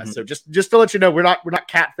 So just to let you know, we're not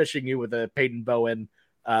catfishing you with a Peyton Bowen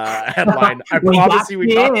headline. I promise you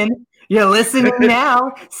we talked. You're listening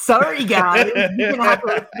now. Sorry, guys. You're gonna have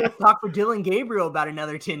to talk for Dylan Gabriel about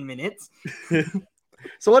another 10 minutes.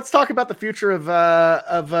 So let's talk about the future of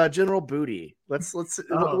General Booty. Let's. Do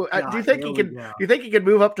you think he can? Do you think he can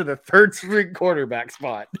move up to the third string quarterback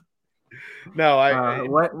spot? No,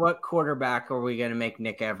 what quarterback are we gonna make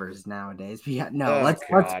Nick Evers nowadays? Let's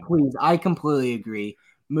please. I completely agree.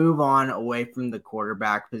 Move on away from the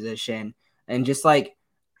quarterback position and just like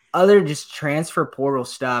other just transfer portal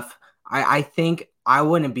stuff. I think I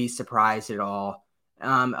wouldn't be surprised at all.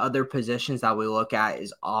 Other positions that we look at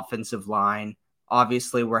is offensive line.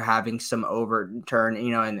 Obviously, we're having some overturn,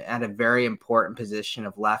 and at a very important position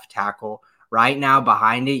of left tackle. Right now,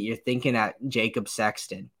 behind it, you're thinking at Jacob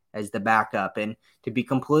Sexton as the backup. And to be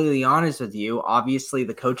completely honest with you, obviously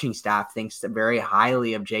the coaching staff thinks very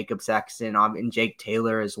highly of Jacob Sexton and Jake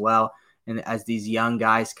Taylor as well, and as these young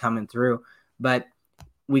guys coming through. But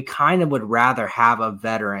we kind of would rather have a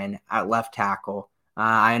veteran at left tackle.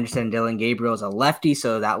 I understand Dylan Gabriel is a lefty,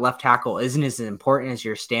 so that left tackle isn't as important as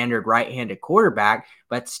your standard right-handed quarterback,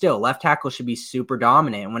 but still, left tackle should be super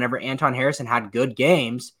dominant. And whenever Anton Harrison had good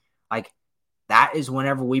games, like that is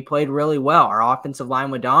whenever we played really well. Our offensive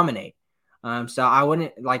line would dominate. So I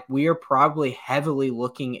wouldn't we are probably heavily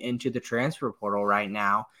looking into the transfer portal right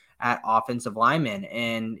now at offensive linemen.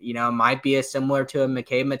 And, it might be similar to a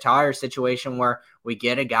McCabe Mattire situation where we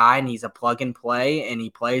get a guy and he's a plug and play and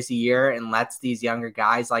he plays a year and lets these younger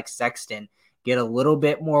guys like Sexton get a little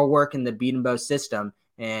bit more work in the beat and bow system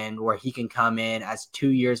and where he can come in as 2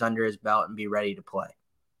 years under his belt and be ready to play.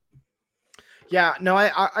 Yeah, no,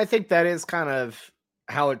 I think that is kind of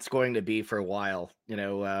how it's going to be for a while, I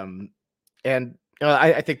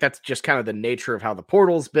think that's just kind of the nature of how the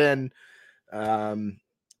portal's been.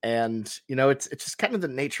 And, it's just kind of the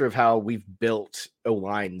nature of how we've built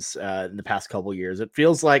O-lines in the past couple of years. It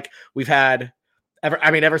feels like we've had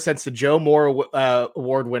ever since the Joe Moore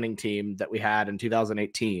award-winning team that we had in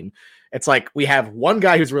 2018, it's like we have one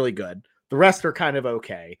guy who's really good. The rest are kind of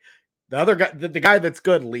okay. The other guy, the guy that's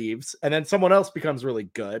good leaves, and then someone else becomes really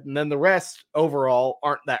good, and then the rest overall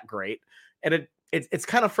aren't that great. And it's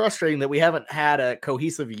kind of frustrating that we haven't had a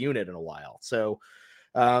cohesive unit in a while. So,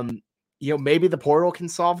 maybe the portal can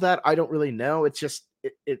solve that. I don't really know. It's just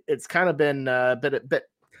it's kind of been a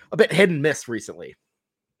bit hit and miss recently.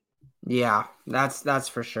 Yeah, that's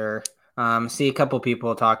for sure. See a couple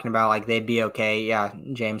people talking about like they'd be okay. Yeah,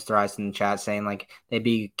 James Thrice in the chat saying like they'd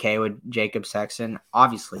be okay with Jacob Sexton.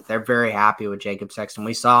 Obviously, they're very happy with Jacob Sexton.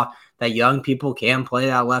 We saw that young people can play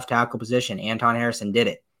that left tackle position. Anton Harrison did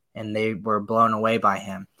it, and they were blown away by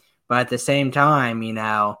him. But at the same time,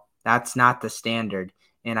 that's not the standard.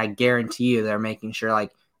 And I guarantee you they're making sure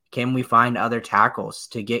like, can we find other tackles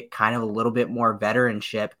to get kind of a little bit more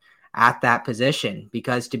veteranship at that position?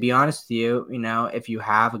 Because to be honest with you, if you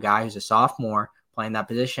have a guy who's a sophomore playing that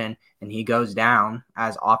position and he goes down,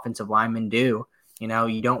 as offensive linemen do,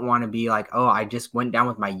 you don't want to be like, oh, I just went down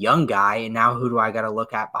with my young guy and now who do I got to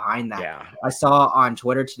look at behind that? Yeah. I saw on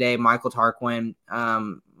Twitter today, Mike Tarquin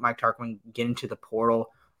get into the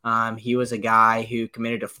portal. He was a guy who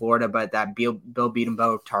committed to Florida, but that Bill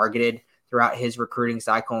Beatenbow targeted throughout his recruiting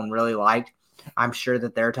cycle and really liked. I'm sure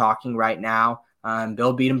that they're talking right now.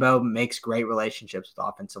 Bill Beatenbow makes great relationships with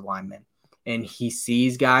offensive linemen, and he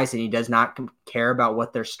sees guys and he does not care about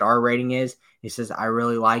what their star rating is. He says, I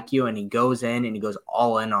really like you. And he goes in and he goes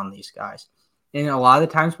all in on these guys. And a lot of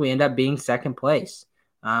the times we end up being second place.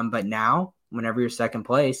 But now, whenever you're second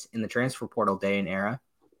place in the transfer portal day and era,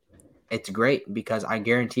 it's great because I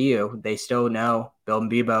guarantee you they still know Bill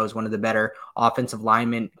Beatenbow is one of the better offensive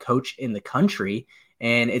lineman coach in the country.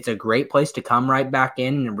 And it's a great place to come right back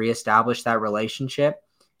in and reestablish that relationship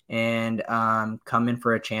and come in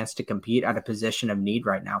for a chance to compete at a position of need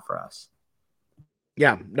right now for us.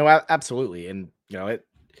 Yeah, no, absolutely. And,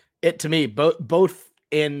 it to me, both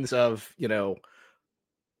ends of,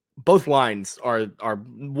 both lines are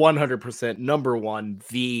 100% number one,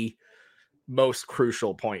 the most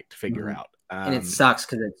crucial point to figure out. And it sucks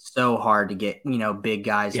because it's so hard to get, big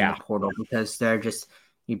guys in the portal because they're just –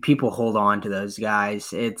 people hold on to those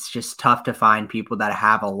guys. It's just tough to find people that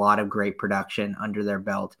have a lot of great production under their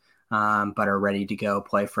belt, but are ready to go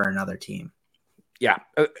play for another team. Yeah.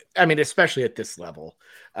 Especially at this level,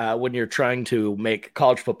 when you're trying to make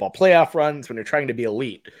college football playoff runs, when you're trying to be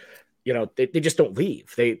elite, they just don't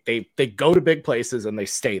leave. They go to big places and they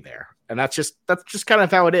stay there. And that's just kind of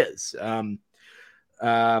how it is. And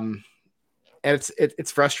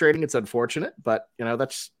it's frustrating. It's unfortunate, but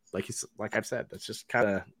that's, like I've said, that's just kind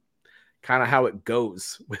of how it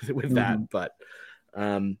goes with that. But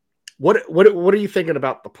what are you thinking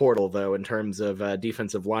about the portal though, in terms of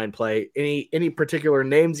defensive line play? Any particular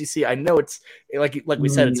names you see? I know it's like we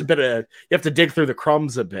said, it's a bit of, you have to dig through the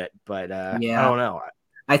crumbs a bit, but I don't know.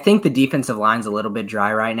 I think the defensive line's a little bit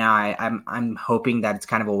dry right now. I'm hoping that it's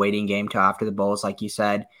kind of a waiting game till after the Bowls, like you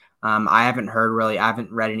said. I haven't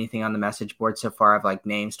read anything on the message board so far of like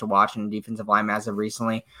names to watch in the defensive line as of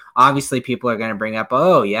recently. Obviously, people are going to bring up,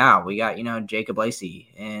 oh yeah, we got, Jacob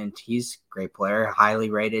Lacey, and he's a great player,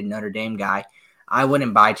 highly rated Notre Dame guy. I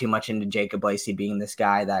wouldn't buy too much into Jacob Lacey being this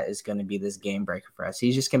guy that is going to be this game breaker for us.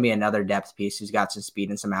 He's just going to be another depth piece who's got some speed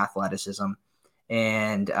and some athleticism,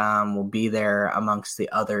 and will be there amongst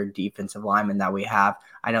the other defensive linemen that we have.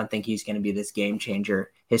 I don't think he's going to be this game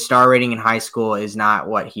changer. His star rating in high school is not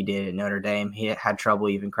what he did at Notre Dame. He had trouble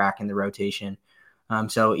even cracking the rotation.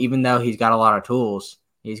 So even though he's got a lot of tools,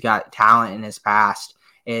 he's got talent in his past,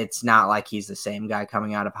 it's not like he's the same guy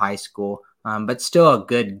coming out of high school. But still a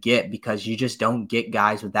good get because you just don't get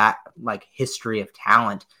guys with that like history of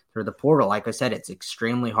talent through the portal. Like I said, it's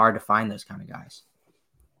extremely hard to find those kind of guys.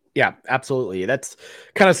 Yeah, absolutely. That's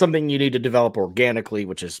kind of something you need to develop organically,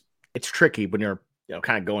 which is, it's tricky when you're,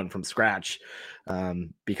 kind of going from scratch,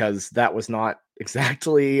 because that was not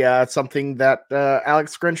exactly something that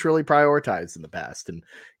Alex Grinch really prioritized in the past. And,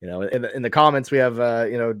 in the comments, we have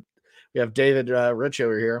David Rich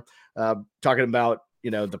over here talking about,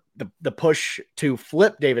 the push to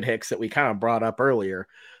flip David Hicks that we kind of brought up earlier.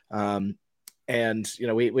 And,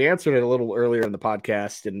 we answered it a little earlier in the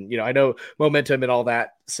podcast, and, I know momentum and all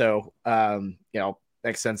that. So,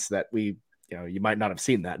 makes sense that we, you might not have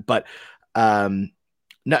seen that, but,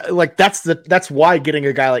 no, like that's why getting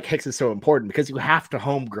a guy like Hicks is so important, because you have to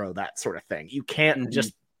home grow that sort of thing. You can't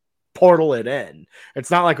just portal it in.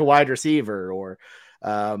 It's not like a wide receiver or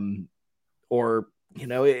it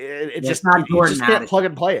just, not you just can't plug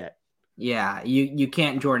and play it. Yeah, you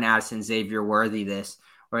can't Jordan Addison, Xavier Worthy this,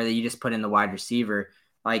 where you just put in the wide receiver.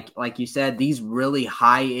 like you said, these really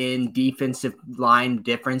high-end defensive line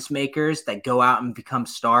difference makers that go out and become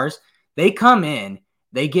stars, they come in,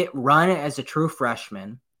 they get run as a true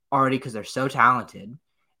freshman already because they're so talented,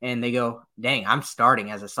 and they go, dang, I'm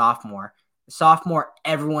starting as a sophomore. Sophomore,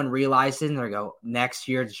 everyone realizes, and they go, next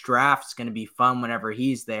year's draft is going to be fun whenever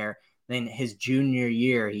he's there. Then his junior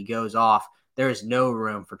year, he goes off. There is no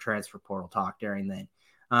room for transfer portal talk during then.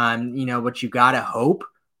 What you got to hope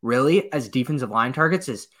really as defensive line targets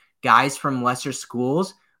is guys from lesser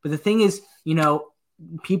schools. But the thing is,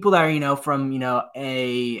 people that are, from,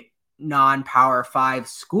 a non-Power 5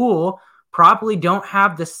 school probably don't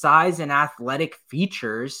have the size and athletic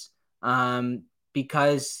features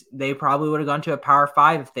because they probably would have gone to a Power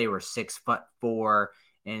 5 if they were 6'4"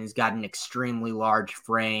 and has got an extremely large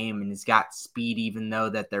frame and has got speed even though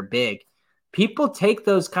that they're big. People take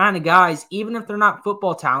those kind of guys, even if they're not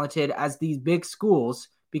football talented, as these big schools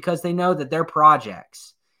because they know that they're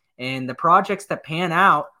projects. And the projects that pan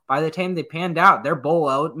out, by the time they panned out, they're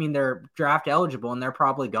they're draft eligible and they're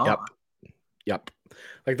probably gone. Yep.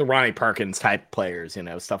 Like the Ronnie Perkins type players,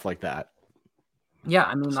 stuff like that.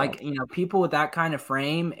 Yeah, people with that kind of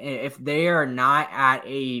frame, if they are not at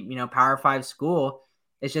a, Power 5 school,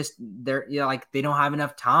 it's just they're, they don't have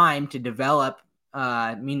enough time to develop.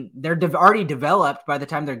 They're already developed by the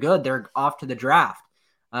time they're good. They're off to the draft.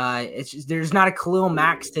 It's just, there's not a Khalil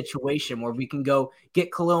Mack situation where we can go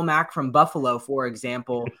get Khalil Mack from Buffalo, for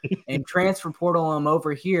example, and transfer portal him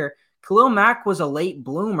over here. Khalil Mack was a late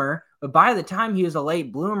bloomer, but by the time he was a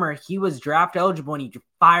late bloomer, he was draft eligible and he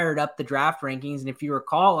fired up the draft rankings. And if you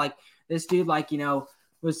recall, this dude,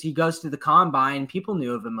 he goes to the combine, people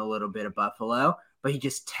knew of him a little bit at Buffalo, but he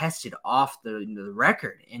just tested off the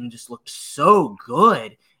record and just looked so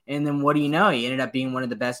good. And then what do you know? He ended up being one of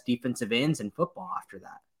the best defensive ends in football after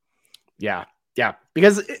that. Yeah.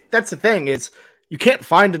 Because that's the thing is you can't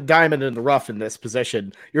find a diamond in the rough in this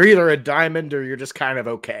position. You're either a diamond or you're just kind of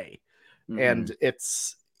okay. Mm-hmm. And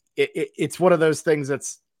it's one of those things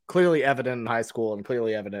that's clearly evident in high school and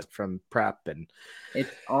clearly evident from prep. And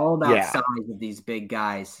it's all about size of these big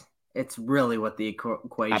guys. It's really what the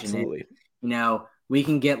equation is. We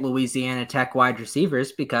can get Louisiana Tech wide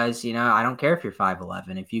receivers because, I don't care if you're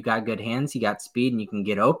 5'11". If you got good hands, you got speed, and you can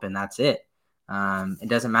get open, that's it. It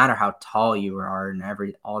doesn't matter how tall you are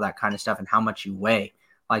and all that kind of stuff and how much you weigh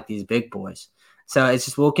like these big boys. So it's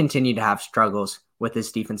just we'll continue to have struggles with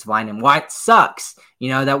this defensive line. And why it sucks,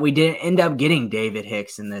 that we didn't end up getting David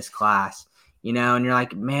Hicks in this class, and you're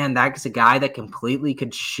like, man, that's a guy that completely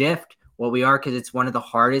could shift what we are because it's one of the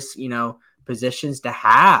hardest, positions to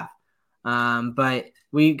have. But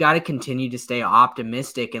we got to continue to stay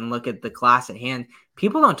optimistic and look at the class at hand.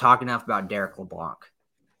 People don't talk enough about Derek LeBlanc.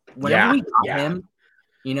 Whenever we got him,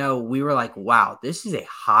 we were like, wow, this is a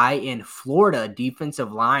high-end Florida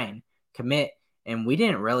defensive line commit. And we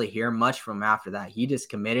didn't really hear much from him after that. He just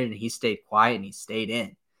committed and he stayed quiet and he stayed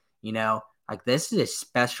in. This is a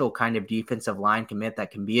special kind of defensive line commit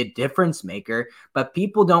that can be a difference maker, but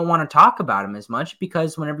people don't want to talk about him as much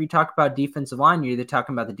because whenever you talk about defensive line, you're either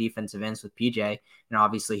talking about the defensive ends with PJ, and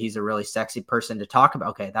obviously he's a really sexy person to talk about.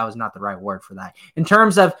 Okay, that was not the right word for that. In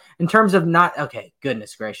terms of not, okay,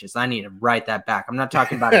 goodness gracious, I need to write that back. I'm not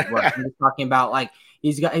talking about his work. I'm just talking about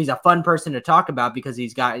he's a fun person to talk about because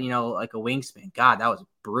he's got, a wingspan. God, that was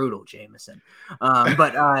brutal, Jameson.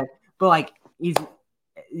 But he's,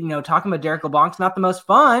 talking about Derek LeBlanc's not the most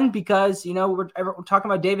fun because, we're talking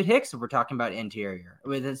about David Hicks if we're talking about interior.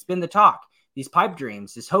 It's been the talk, these pipe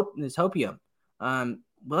dreams, this hopium.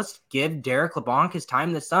 Let's give Derek LeBlanc his time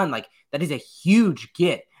in the sun. That is a huge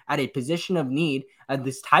get at a position of need of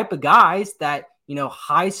this type of guys that,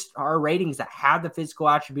 high star ratings that have the physical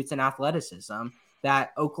attributes and athleticism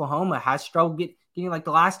that Oklahoma has struggled getting.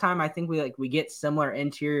 The last time I think we get similar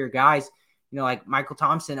interior guys, like Michael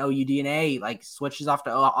Thompson, OUDNA, switches off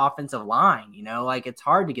to offensive line, it's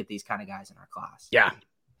hard to get these kind of guys in our class. Yeah.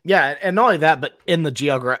 Yeah. And not only that, but in the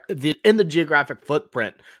geographic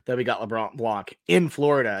footprint that we got LeBlanc in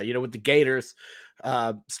Florida, with the Gators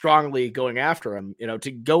strongly going after him,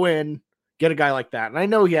 to go in, get a guy like that. And I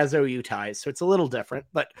know he has OU ties, so it's a little different,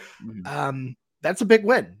 but that's a big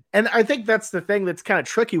win. And I think that's the thing that's kind of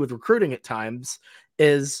tricky with recruiting at times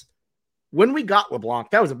is when we got LeBlanc,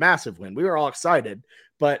 that was a massive win. We were all excited,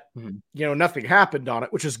 but nothing happened on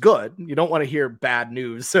it, which is good. You don't want to hear bad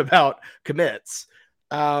news about commits.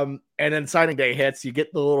 And then signing day hits, you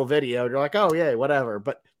get the little video, you're like, oh yeah, whatever.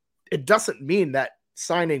 But it doesn't mean that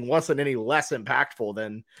signing wasn't any less impactful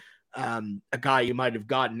than a guy you might have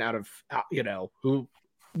gotten out of, who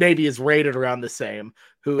maybe is rated around the same,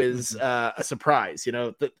 who is a surprise.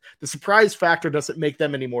 The surprise factor doesn't make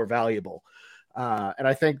them any more valuable. And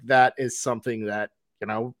I think that is something that,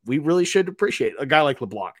 we really should appreciate a guy like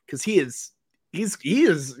LeBlanc, because he is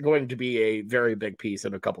going to be a very big piece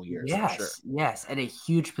in a couple years. Yes, for sure. yes, at a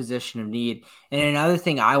huge position of need. And another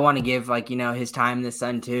thing I want to give, his time in the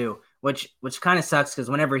sun too, which kind of sucks because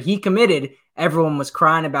whenever he committed, everyone was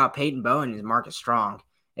crying about Peyton Bowen and Marcus Strong.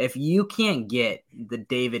 If you can't get the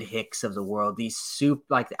David Hicks of the world, these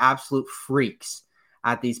the absolute freaks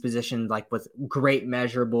at these positions, like with great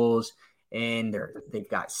measurables, and they've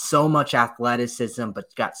got so much athleticism,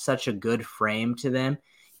 but got such a good frame to them.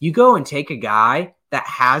 You go and take a guy that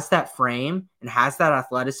has that frame and has that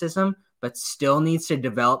athleticism, but still needs to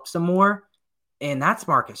develop some more. And that's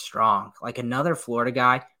Marcus Strong, like another Florida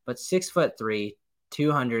guy, but 6'3",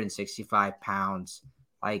 265 pounds.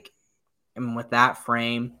 And with that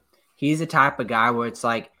frame, he's the type of guy where it's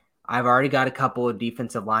like, I've already got a couple of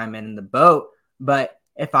defensive linemen in the boat, but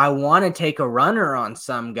if I want to take a runner on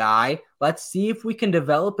some guy, let's see if we can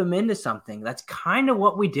develop him into something. That's kind of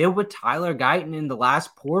what we did with Tyler Guyton in the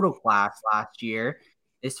last portal class last year.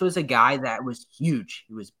 This was a guy that was huge.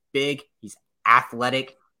 He was big. He's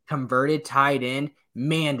athletic, converted tight end.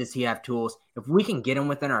 Man, does he have tools. If we can get him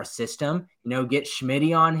within our system, get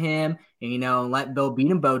Schmitty on him and, let Bill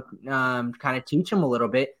Beatenbow kind of teach him a little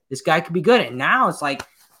bit, this guy could be good. And now it's like,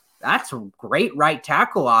 that's a great right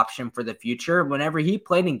tackle option for the future. Whenever he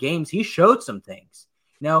played in games, he showed some things.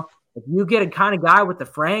 If you get a kind of guy with the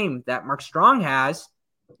frame that Mark Strong has,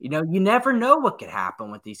 you never know what could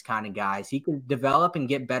happen with these kind of guys. He could develop and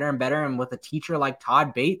get better and better. And with a teacher like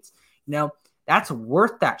Todd Bates, that's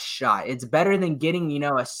worth that shot. It's better than getting,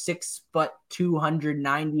 a 6 foot,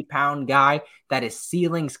 290 pound guy that his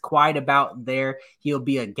ceiling's quite about there. He'll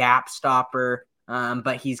be a gap stopper.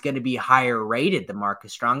 But he's going to be higher rated than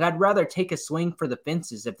Marcus Strong. I'd rather take a swing for the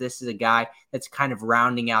fences if this is a guy that's kind of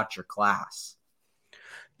rounding out your class.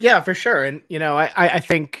 Yeah, for sure. And, I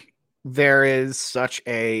think there is such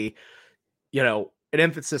an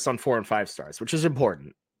emphasis on 4 and 5 stars, which is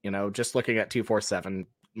important. Just looking at 247,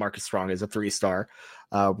 Marcus Strong is a 3-star,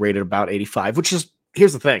 rated about 85, which is,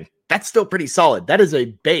 here's the thing, that's still pretty solid. That is a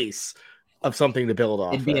base of something to build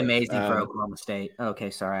off. It'd be amazing for Oklahoma State. Okay,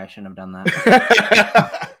 sorry, I shouldn't have done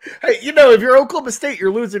that. Hey, if you're Oklahoma State,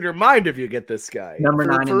 you're losing your mind if you get this guy. Number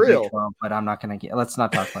 9 for real. Big 12, but I'm not going to get. Let's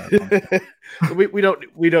not talk about it. we don't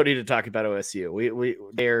need to talk about OSU.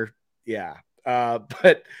 They're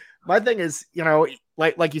but my thing is,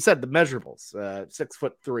 like you said, the measurables,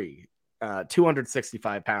 6'3",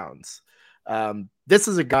 265 pounds. This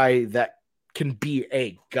is a guy that can be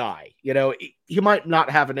a guy. He might not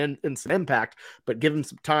have an instant impact, but give him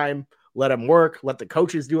some time, let him work, let the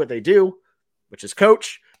coaches do what they do, which is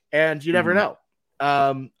coach, and you never know.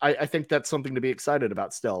 I think that's something to be excited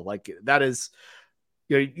about still. Like, that is,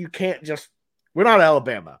 you can't just, we're not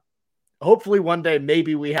Alabama. Hopefully one day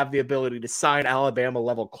maybe we have the ability to sign Alabama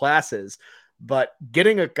level classes, but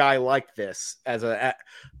getting a guy like this as a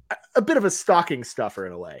bit of a stocking stuffer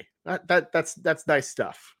in a way, that's nice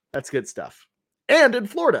stuff. That's good stuff. And in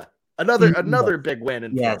Florida, another big win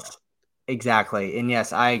in Florida. Yes, exactly. And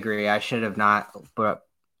yes, I agree. I should have not brought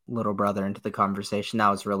little brother into the conversation. That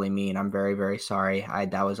was really mean. I'm very, very sorry.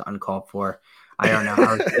 That was uncalled for. I don't know.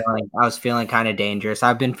 I was feeling kind of dangerous.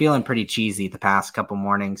 I've been feeling pretty cheesy the past couple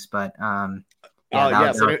mornings, but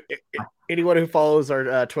anyone who follows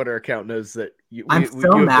our Twitter account knows that I'm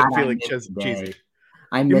so mad. Feeling cheesy.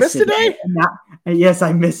 I missed today. Yes,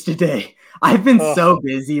 I missed today. I've been so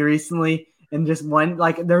busy recently, and just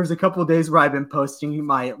there was a couple of days where I've been posting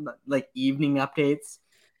my evening updates.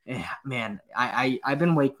 Man, I've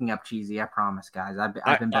been waking up cheesy. I promise, guys.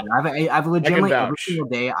 I've been better. I've legitimately every single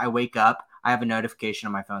day I wake up, I have a notification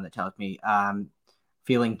on my phone that tells me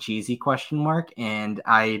feeling cheesy ? And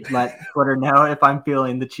I let Twitter know if I'm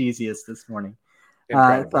feeling the cheesiest this morning.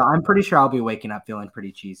 So I'm pretty sure I'll be waking up feeling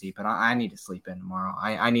pretty cheesy, but I need to sleep in tomorrow.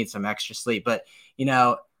 I need some extra sleep. But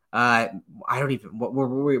I don't even.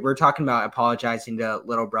 We're talking about apologizing to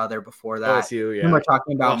little brother before that. OSU, yeah. And we're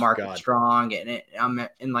talking about Marcus Strong and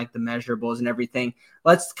in the measurables and everything.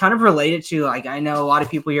 Let's kind of relate it to I know a lot of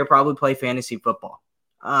people here probably play fantasy football.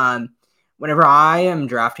 Whenever I am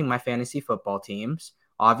drafting my fantasy football teams,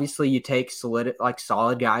 obviously you take solid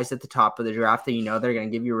guys at the top of the draft that they're going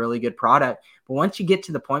to give you a really good product. But once you get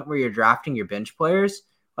to the point where you're drafting your bench players,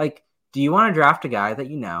 do you want to draft a guy that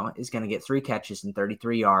is going to get 3 catches and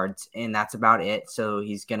 33 yards, and that's about it? So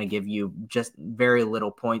he's going to give you just very little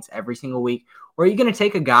points every single week. Or are you going to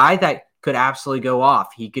take a guy that could absolutely go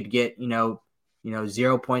off? He could get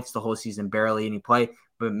 0 points the whole season, barely any play,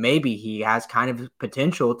 but maybe he has kind of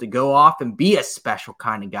potential to go off and be a special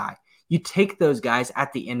kind of guy. You take those guys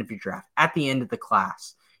at the end of your draft, at the end of the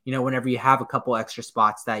class. whenever you have a couple extra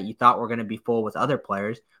spots that you thought were going to be full with other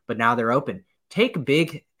players, but now they're open. Take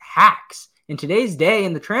big hacks. In today's day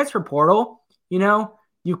in the transfer portal,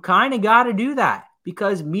 you kind of got to do that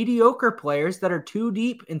because mediocre players that are 2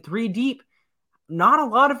 deep and 3 deep, not a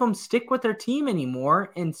lot of them stick with their team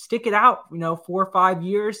anymore and stick it out, 4 or 5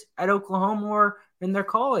 years at Oklahoma or in their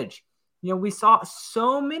college. We saw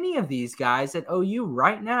so many of these guys at OU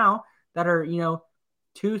right now that are,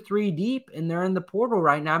 2, 3 deep, and they're in the portal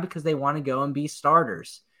right now because they want to go and be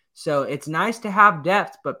starters. So it's nice to have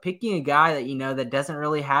depth, but picking a guy that, that doesn't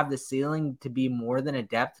really have the ceiling to be more than a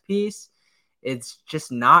depth piece, it's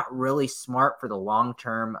just not really smart for the long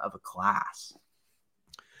term of a class.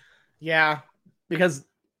 Yeah, because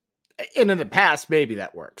in the past, maybe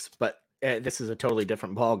that works, but this is a totally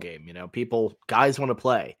different ball game. Guys want to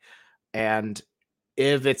play. And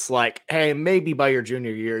if it's like, hey, maybe by your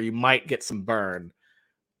junior year, you might get some burn.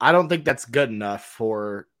 I don't think that's good enough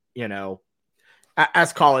for,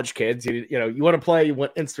 as college kids, you want to play, you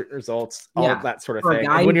want instant results, all of that sort of thing.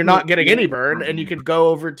 And when you're not getting any burn and you could go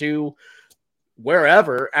over to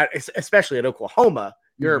wherever, especially at Oklahoma,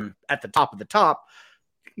 you're at the top of the top,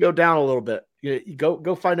 go down a little bit. You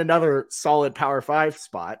go find another solid Power 5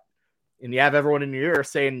 spot, and you have everyone in your ear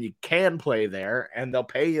saying you can play there, and they'll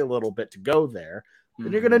pay you a little bit to go there,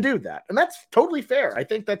 then you're going to do that, and that's totally fair. I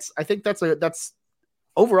think that's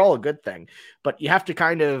overall a good thing, but you have to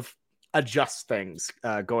kind of adjust things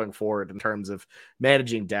going forward in terms of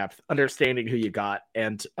managing depth, understanding who you got,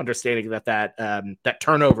 and understanding that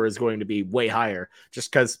turnover is going to be way higher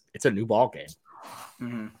just because it's a new ball game.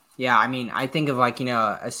 Mm-hmm. Yeah, I mean, I think of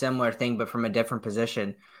a similar thing, but from a different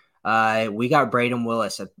position. We got Braden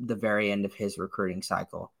Willis at the very end of his recruiting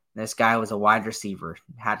cycle. This guy was a wide receiver.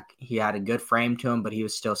 He had a good frame to him, but he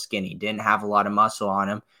was still skinny. Didn't have a lot of muscle on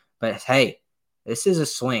him. But hey, this is a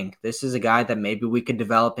swing. This is a guy that maybe we could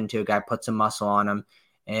develop into a guy, put some muscle on him.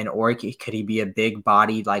 Or could he be a big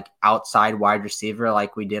bodied, outside wide receiver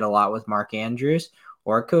like we did a lot with Mark Andrews?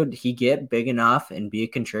 Or could he get big enough and be a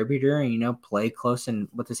contributor and, play close and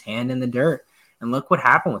with his hand in the dirt? And look what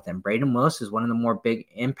happened with him. Braden Willis is one of the more big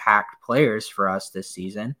impact players for us this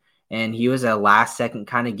season. And he was a last second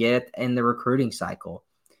kind of get in the recruiting cycle.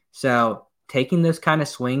 So taking those kind of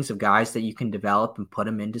swings of guys that you can develop and put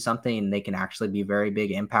them into something and they can actually be very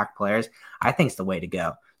big impact players, I think is the way to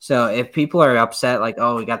go. So if people are upset, we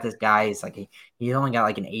got this guy, he's only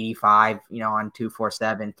got an 85, on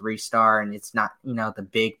 247, 3-star, and it's not, the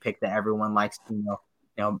big pick that everyone likes to,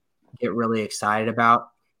 get really excited about.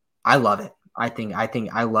 I love it. I think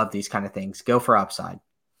I love these kind of things. Go for upside.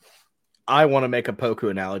 I want to make a Poku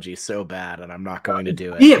analogy so bad, and I'm not going to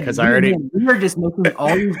do it because we are just making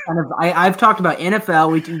all these kind of. I've talked about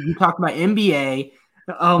NFL. We talked about NBA.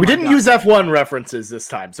 We didn't use F1 references this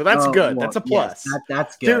time, so that's good. Well, that's a plus. Yes,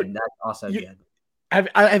 that's good. Dude, that's also good.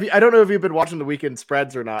 I don't know if you've been watching the weekend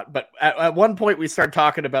spreads or not, but at one point we started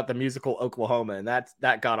talking about the musical Oklahoma, and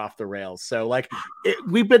that got off the rails. So I've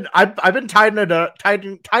been tightening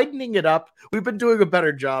it up. We've been doing a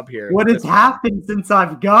better job here. What has happened since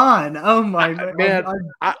I've gone? Oh my man,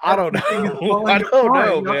 I don't know. I don't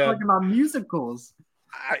know, man. Talking about musicals.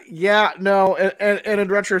 Yeah, no, and in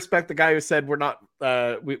retrospect, the guy who said we're not,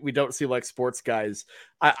 we don't see like sports guys,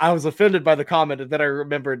 I was offended by the comment, and then I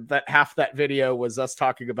remembered that half that video was us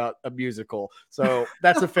talking about a musical. So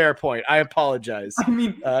that's a fair point. I apologize. I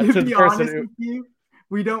mean, to be honest with you,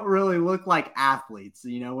 we don't really look like athletes,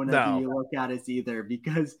 whenever you look at us either,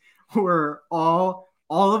 because we're all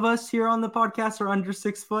of us here on the podcast are under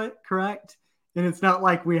 6 foot, correct? And it's not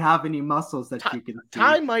like we have any muscles that you can see.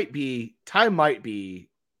 Ty might be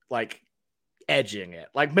like edging it,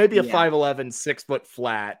 like maybe a 5'11", 6 foot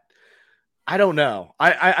flat. I don't know.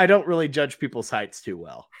 I don't really judge people's heights too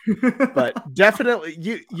well, but definitely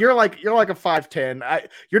you're like a 5'10".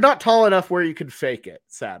 You're not tall enough where you can fake it.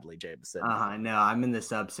 Sadly, Jameson. No, I'm in the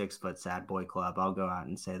sub 6 foot sad boy club. I'll go out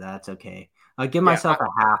and say that's okay. I'll give myself a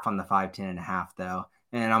half on the 5'10.5" though.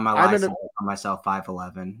 And on my license, I myself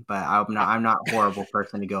 5'11", but I'm not a horrible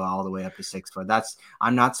person to go all the way up to 6 foot.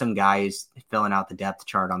 I'm not some guy who's filling out the depth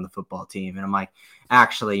chart on the football team. And I'm like,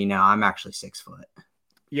 actually, I'm actually 6 foot.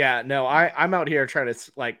 Yeah, no, I'm out here trying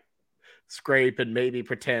to scrape and maybe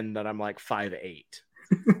pretend that I'm like 5'8".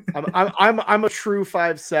 I'm a true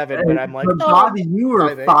 5'7", but I'm like, Bobby, you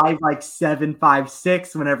were 5'7",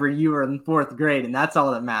 5'6" whenever you were in 4th grade, and that's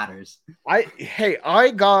all that matters.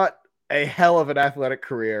 I got a hell of an athletic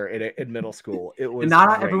career in middle school. It was not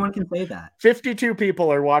great. Everyone can say that. 52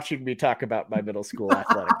 people are watching me talk about my middle school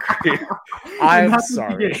athletic career. I'm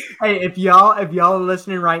sorry. Hey, if y'all are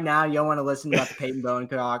listening right now, y'all want to listen about the Peyton Bowen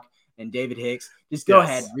talk and David Hicks, just go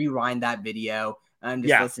ahead, rewind that video.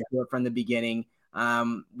 Just listen to it from the beginning.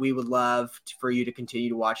 We would love for you to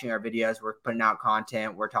continue watching our videos. We're putting out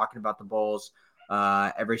content. We're talking about the Bulls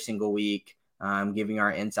every single week, giving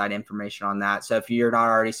our inside information on that. So if you're not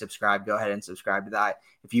already subscribed, go ahead and subscribe to that.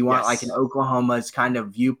 If you want like an Oklahoma's kind of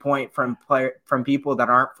viewpoint from people that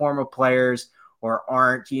aren't former players or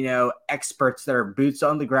aren't, experts that are boots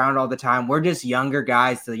on the ground all the time. We're just younger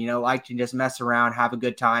guys that, like to just mess around, have a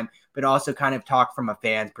good time, but also kind of talk from a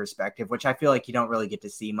fan's perspective, which I feel like you don't really get to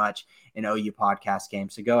see much in OU podcast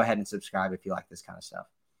games. So go ahead and subscribe if you like this kind of stuff.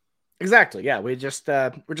 Exactly. Yeah. We're just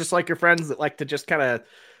like your friends that like to just kind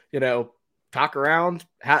of, talk around.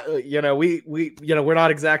 We're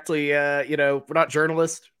not exactly, we're not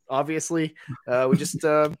journalists, obviously. We just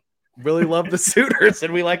really love the Sooners,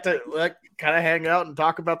 and we like to kind of hang out and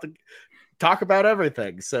talk about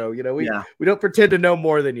everything. So, we don't pretend to know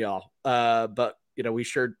more than y'all. But we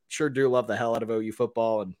sure do love the hell out of OU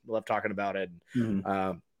football and love talking about it.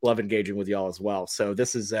 And, love engaging with y'all as well. So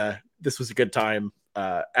this was a good time.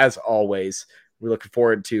 As always, we're looking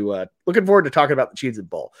forward to talking about the Cheez-It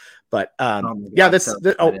Bowl. But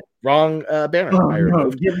wrong banner. I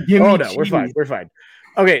removed. No, we're fine.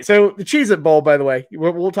 Okay, so the Cheez-It Bowl, by the way,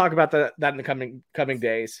 we'll talk about that in the coming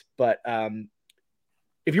days. But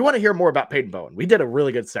if you want to hear more about Peyton Bowen, we did a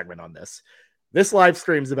really good segment on this. This live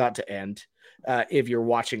stream is about to end. If you're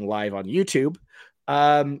watching live on YouTube,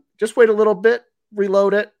 just wait a little bit,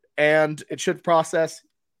 reload it, and it should process.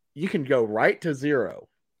 You can go right to 0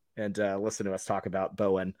 and listen to us talk about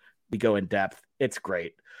Bowen. We go in depth. It's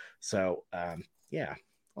great. So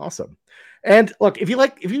awesome. And look, if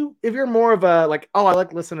you're more of a I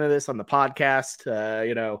like listening to this on the podcast,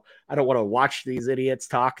 I don't want to watch these idiots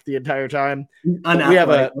talk the entire time. We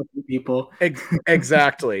have people.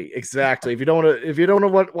 Exactly. If you don't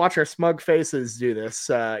want to watch our smug faces do this,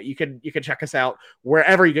 you can check us out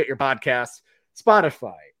wherever you get your podcasts: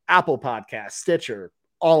 Spotify, Apple Podcasts, Stitcher,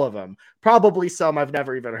 all of them. Probably some I've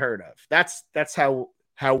never even heard of. That's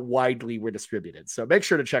how widely we're distributed. So make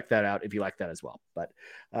sure to check that out if you like that as well. But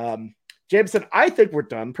Jameson, I think we're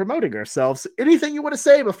done promoting ourselves. Anything you want to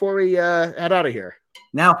say before we head out of here?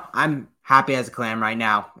 No, I'm happy as a clam right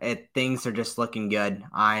now. Things are just looking good.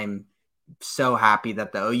 I'm so happy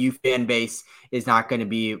that the OU fan base is not going to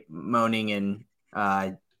be moaning and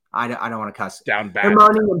I don't want to cuss. Down bad. They're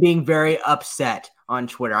moaning and being very upset on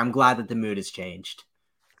Twitter. I'm glad that the mood has changed.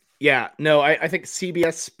 Yeah, no, I think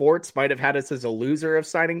CBS Sports might have had us as a loser of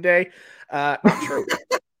signing day. Not true.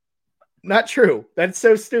 Not true. That's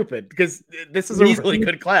so stupid because this is a really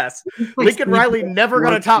good class. Lincoln Riley never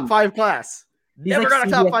got a top 5 class. Never got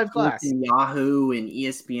a top 5 class. Yahoo and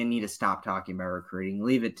ESPN need to stop talking about recruiting.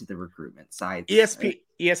 Leave it to the recruitment side.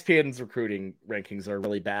 ESPN's recruiting rankings are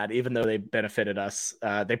really bad, even though they benefited us.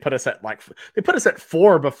 They put us at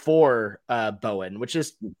 4 before Bowen, which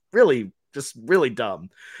is really dumb.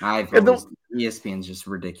 ESPN's just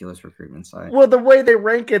ridiculous recruitment site. Well, the way they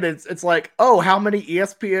rank it, it's like, oh, how many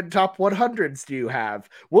ESPN top 100s do you have?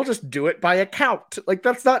 We'll just do it by account. Like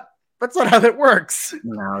that's not how that works.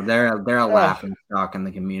 No, they're a laughing stock in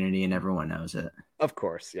the community, and everyone knows it. Of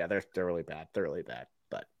course, yeah, they're really bad. They're really bad.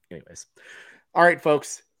 But anyways, all right,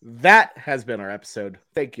 folks, that has been our episode.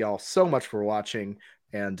 Thank y'all so much for watching,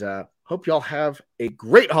 and hope y'all have a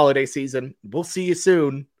great holiday season. We'll see you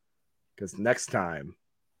soon. Because next time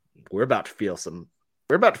we're about to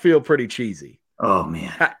feel pretty cheesy. Oh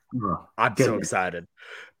man. I'm so excited.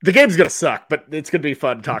 The game's gonna suck, but it's gonna be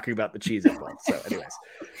fun talking about the cheese as well. So anyways.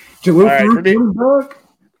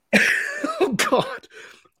 Oh God.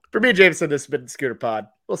 For me, Jameson, this has been Scooter Pod.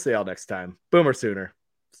 We'll see y'all next time. Boomer Sooner.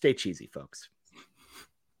 Stay cheesy, folks.